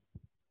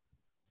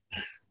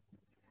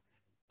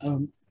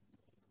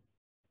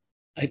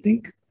 I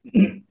think,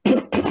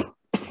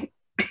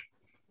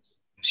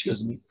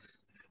 excuse me,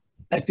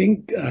 I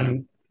think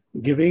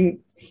giving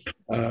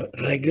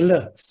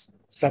regular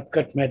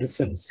subcut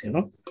medicines, you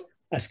know,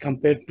 as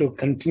compared to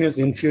continuous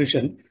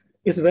infusion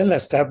is well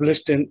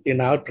established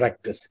in our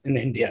practice in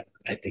India,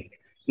 I think.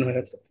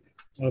 You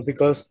know,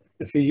 because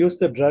if you use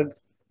the drug,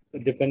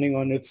 depending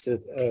on its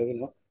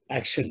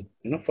action,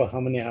 you know, for how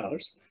many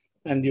hours,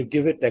 and you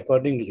give it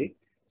accordingly.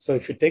 So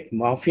if you take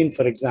morphine,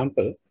 for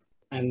example,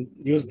 and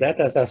use that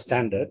as our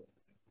standard,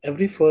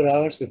 every 4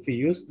 hours, if we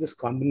use this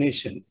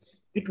combination,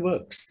 it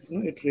works. You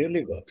know, it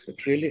really works.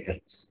 It really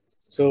helps.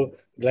 So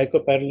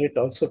glycopyrrolate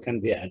also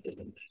can be added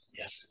in there.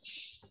 Yeah.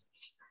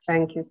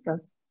 Thank you,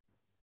 sir.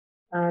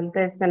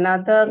 There's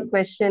another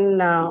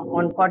question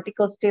on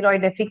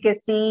corticosteroid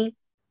efficacy.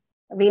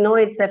 We know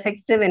it's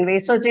effective in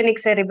vasogenic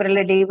cerebral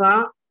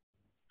edema.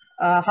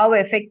 How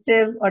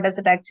effective, or does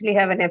it actually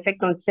have an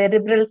effect on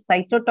cerebral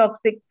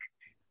cytotoxic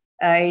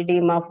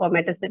edema for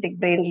metastatic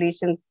brain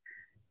lesions?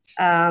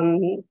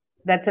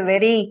 That's a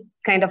very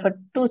kind of a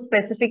too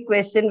specific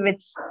question,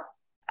 which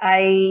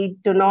I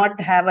do not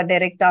have a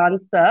direct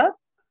answer.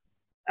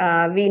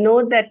 We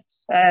know that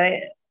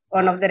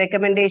one of the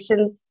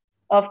recommendations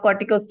of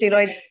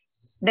corticosteroids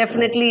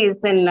definitely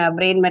is in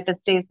brain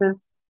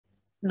metastasis,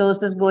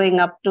 doses going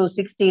up to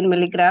 16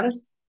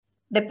 milligrams,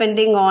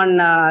 depending on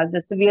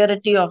the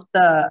severity of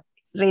the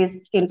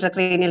raised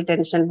intracranial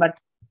tension. But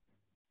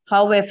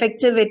how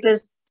effective it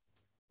is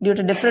due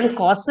to different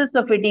causes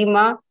of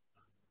edema,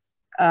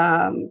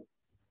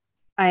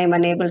 I am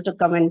unable to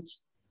comment.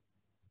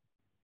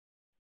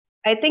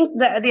 I think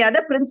the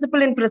other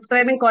principle in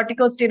prescribing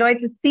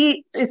corticosteroids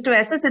is to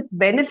assess its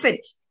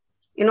benefit.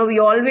 You know, we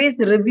always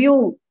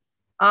review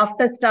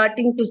after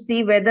starting to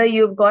see whether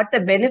you've got the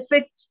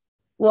benefit,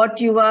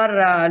 what you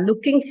are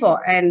looking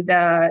for, and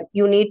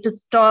you need to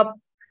stop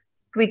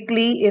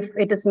quickly if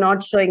it is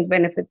not showing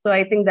benefit. So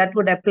I think that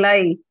would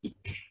apply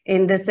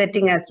in this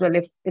setting as well.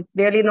 If it's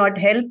really not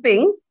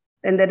helping,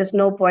 then there is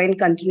no point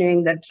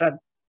continuing that drug.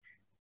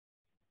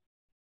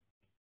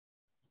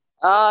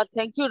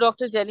 Thank you,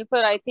 Dr.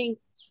 Jenifer. I think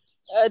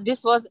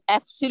this was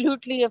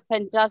absolutely a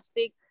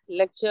fantastic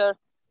lecture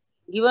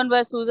given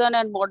by Susan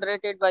and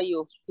moderated by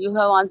you. You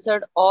have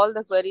answered all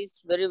the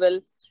queries very well.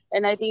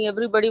 And I think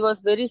everybody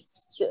was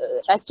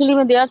actually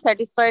when they are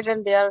satisfied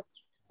and they are,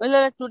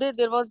 well, today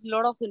there was a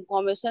lot of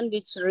information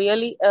which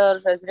really a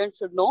resident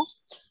should know.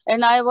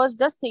 And I was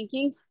just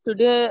thinking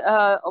today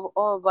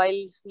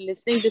while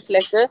listening this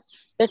lecture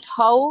that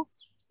how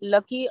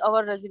lucky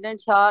our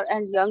residents are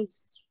and young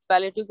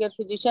palliative care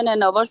physician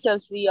and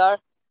ourselves we are,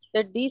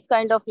 that these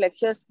kind of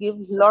lectures give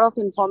a lot of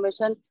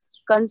information,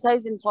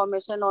 concise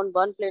information on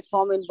one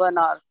platform in 1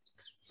 hour.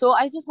 So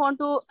I just want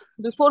to,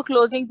 before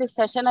closing this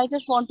session, I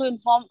just want to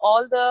inform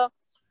all the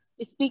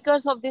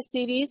speakers of this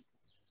series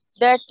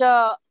that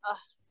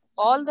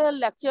all the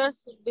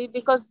lectures,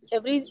 because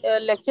every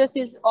lectures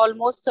is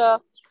almost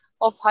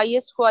of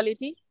highest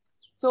quality.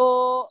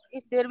 So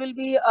if there will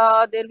be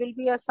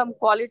some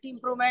quality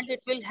improvement,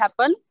 it will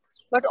happen.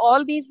 But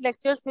all these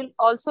lectures will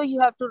also,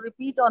 you have to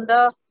repeat on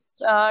the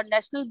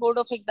National Board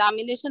of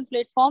Examination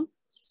platform.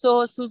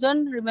 So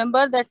Susan,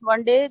 remember that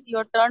one day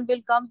your turn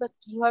will come that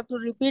you have to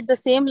repeat the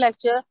same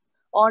lecture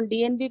on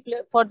DNB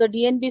for the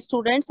DNB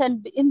students.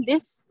 And in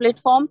this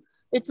platform,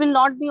 it will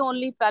not be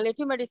only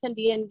palliative medicine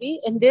DNB.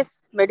 In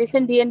this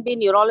medicine DNB,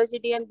 neurology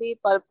DNB,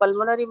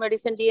 pulmonary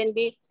medicine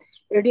DNB,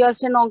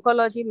 radiation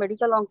oncology,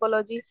 medical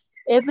oncology,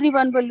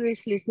 everyone will be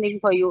listening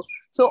for you.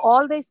 So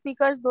all the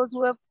speakers, those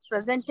who have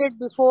presented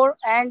before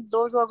and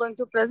those who are going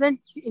to present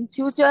in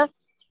future,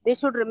 they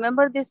should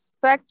remember this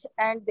fact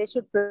and they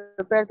should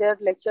prepare their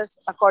lectures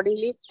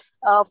accordingly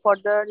for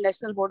the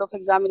National Board of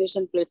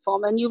Examination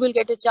platform. And you will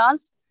get a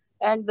chance,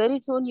 and very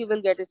soon you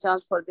will get a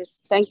chance for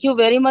this. Thank you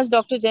very much,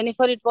 Dr.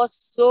 Jenifer. It was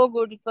so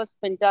good. It was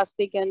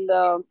fantastic. And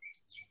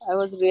I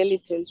was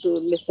really thrilled to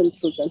listen to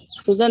Susan.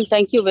 Susan,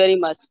 thank you very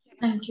much.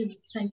 Thank you. Thank you.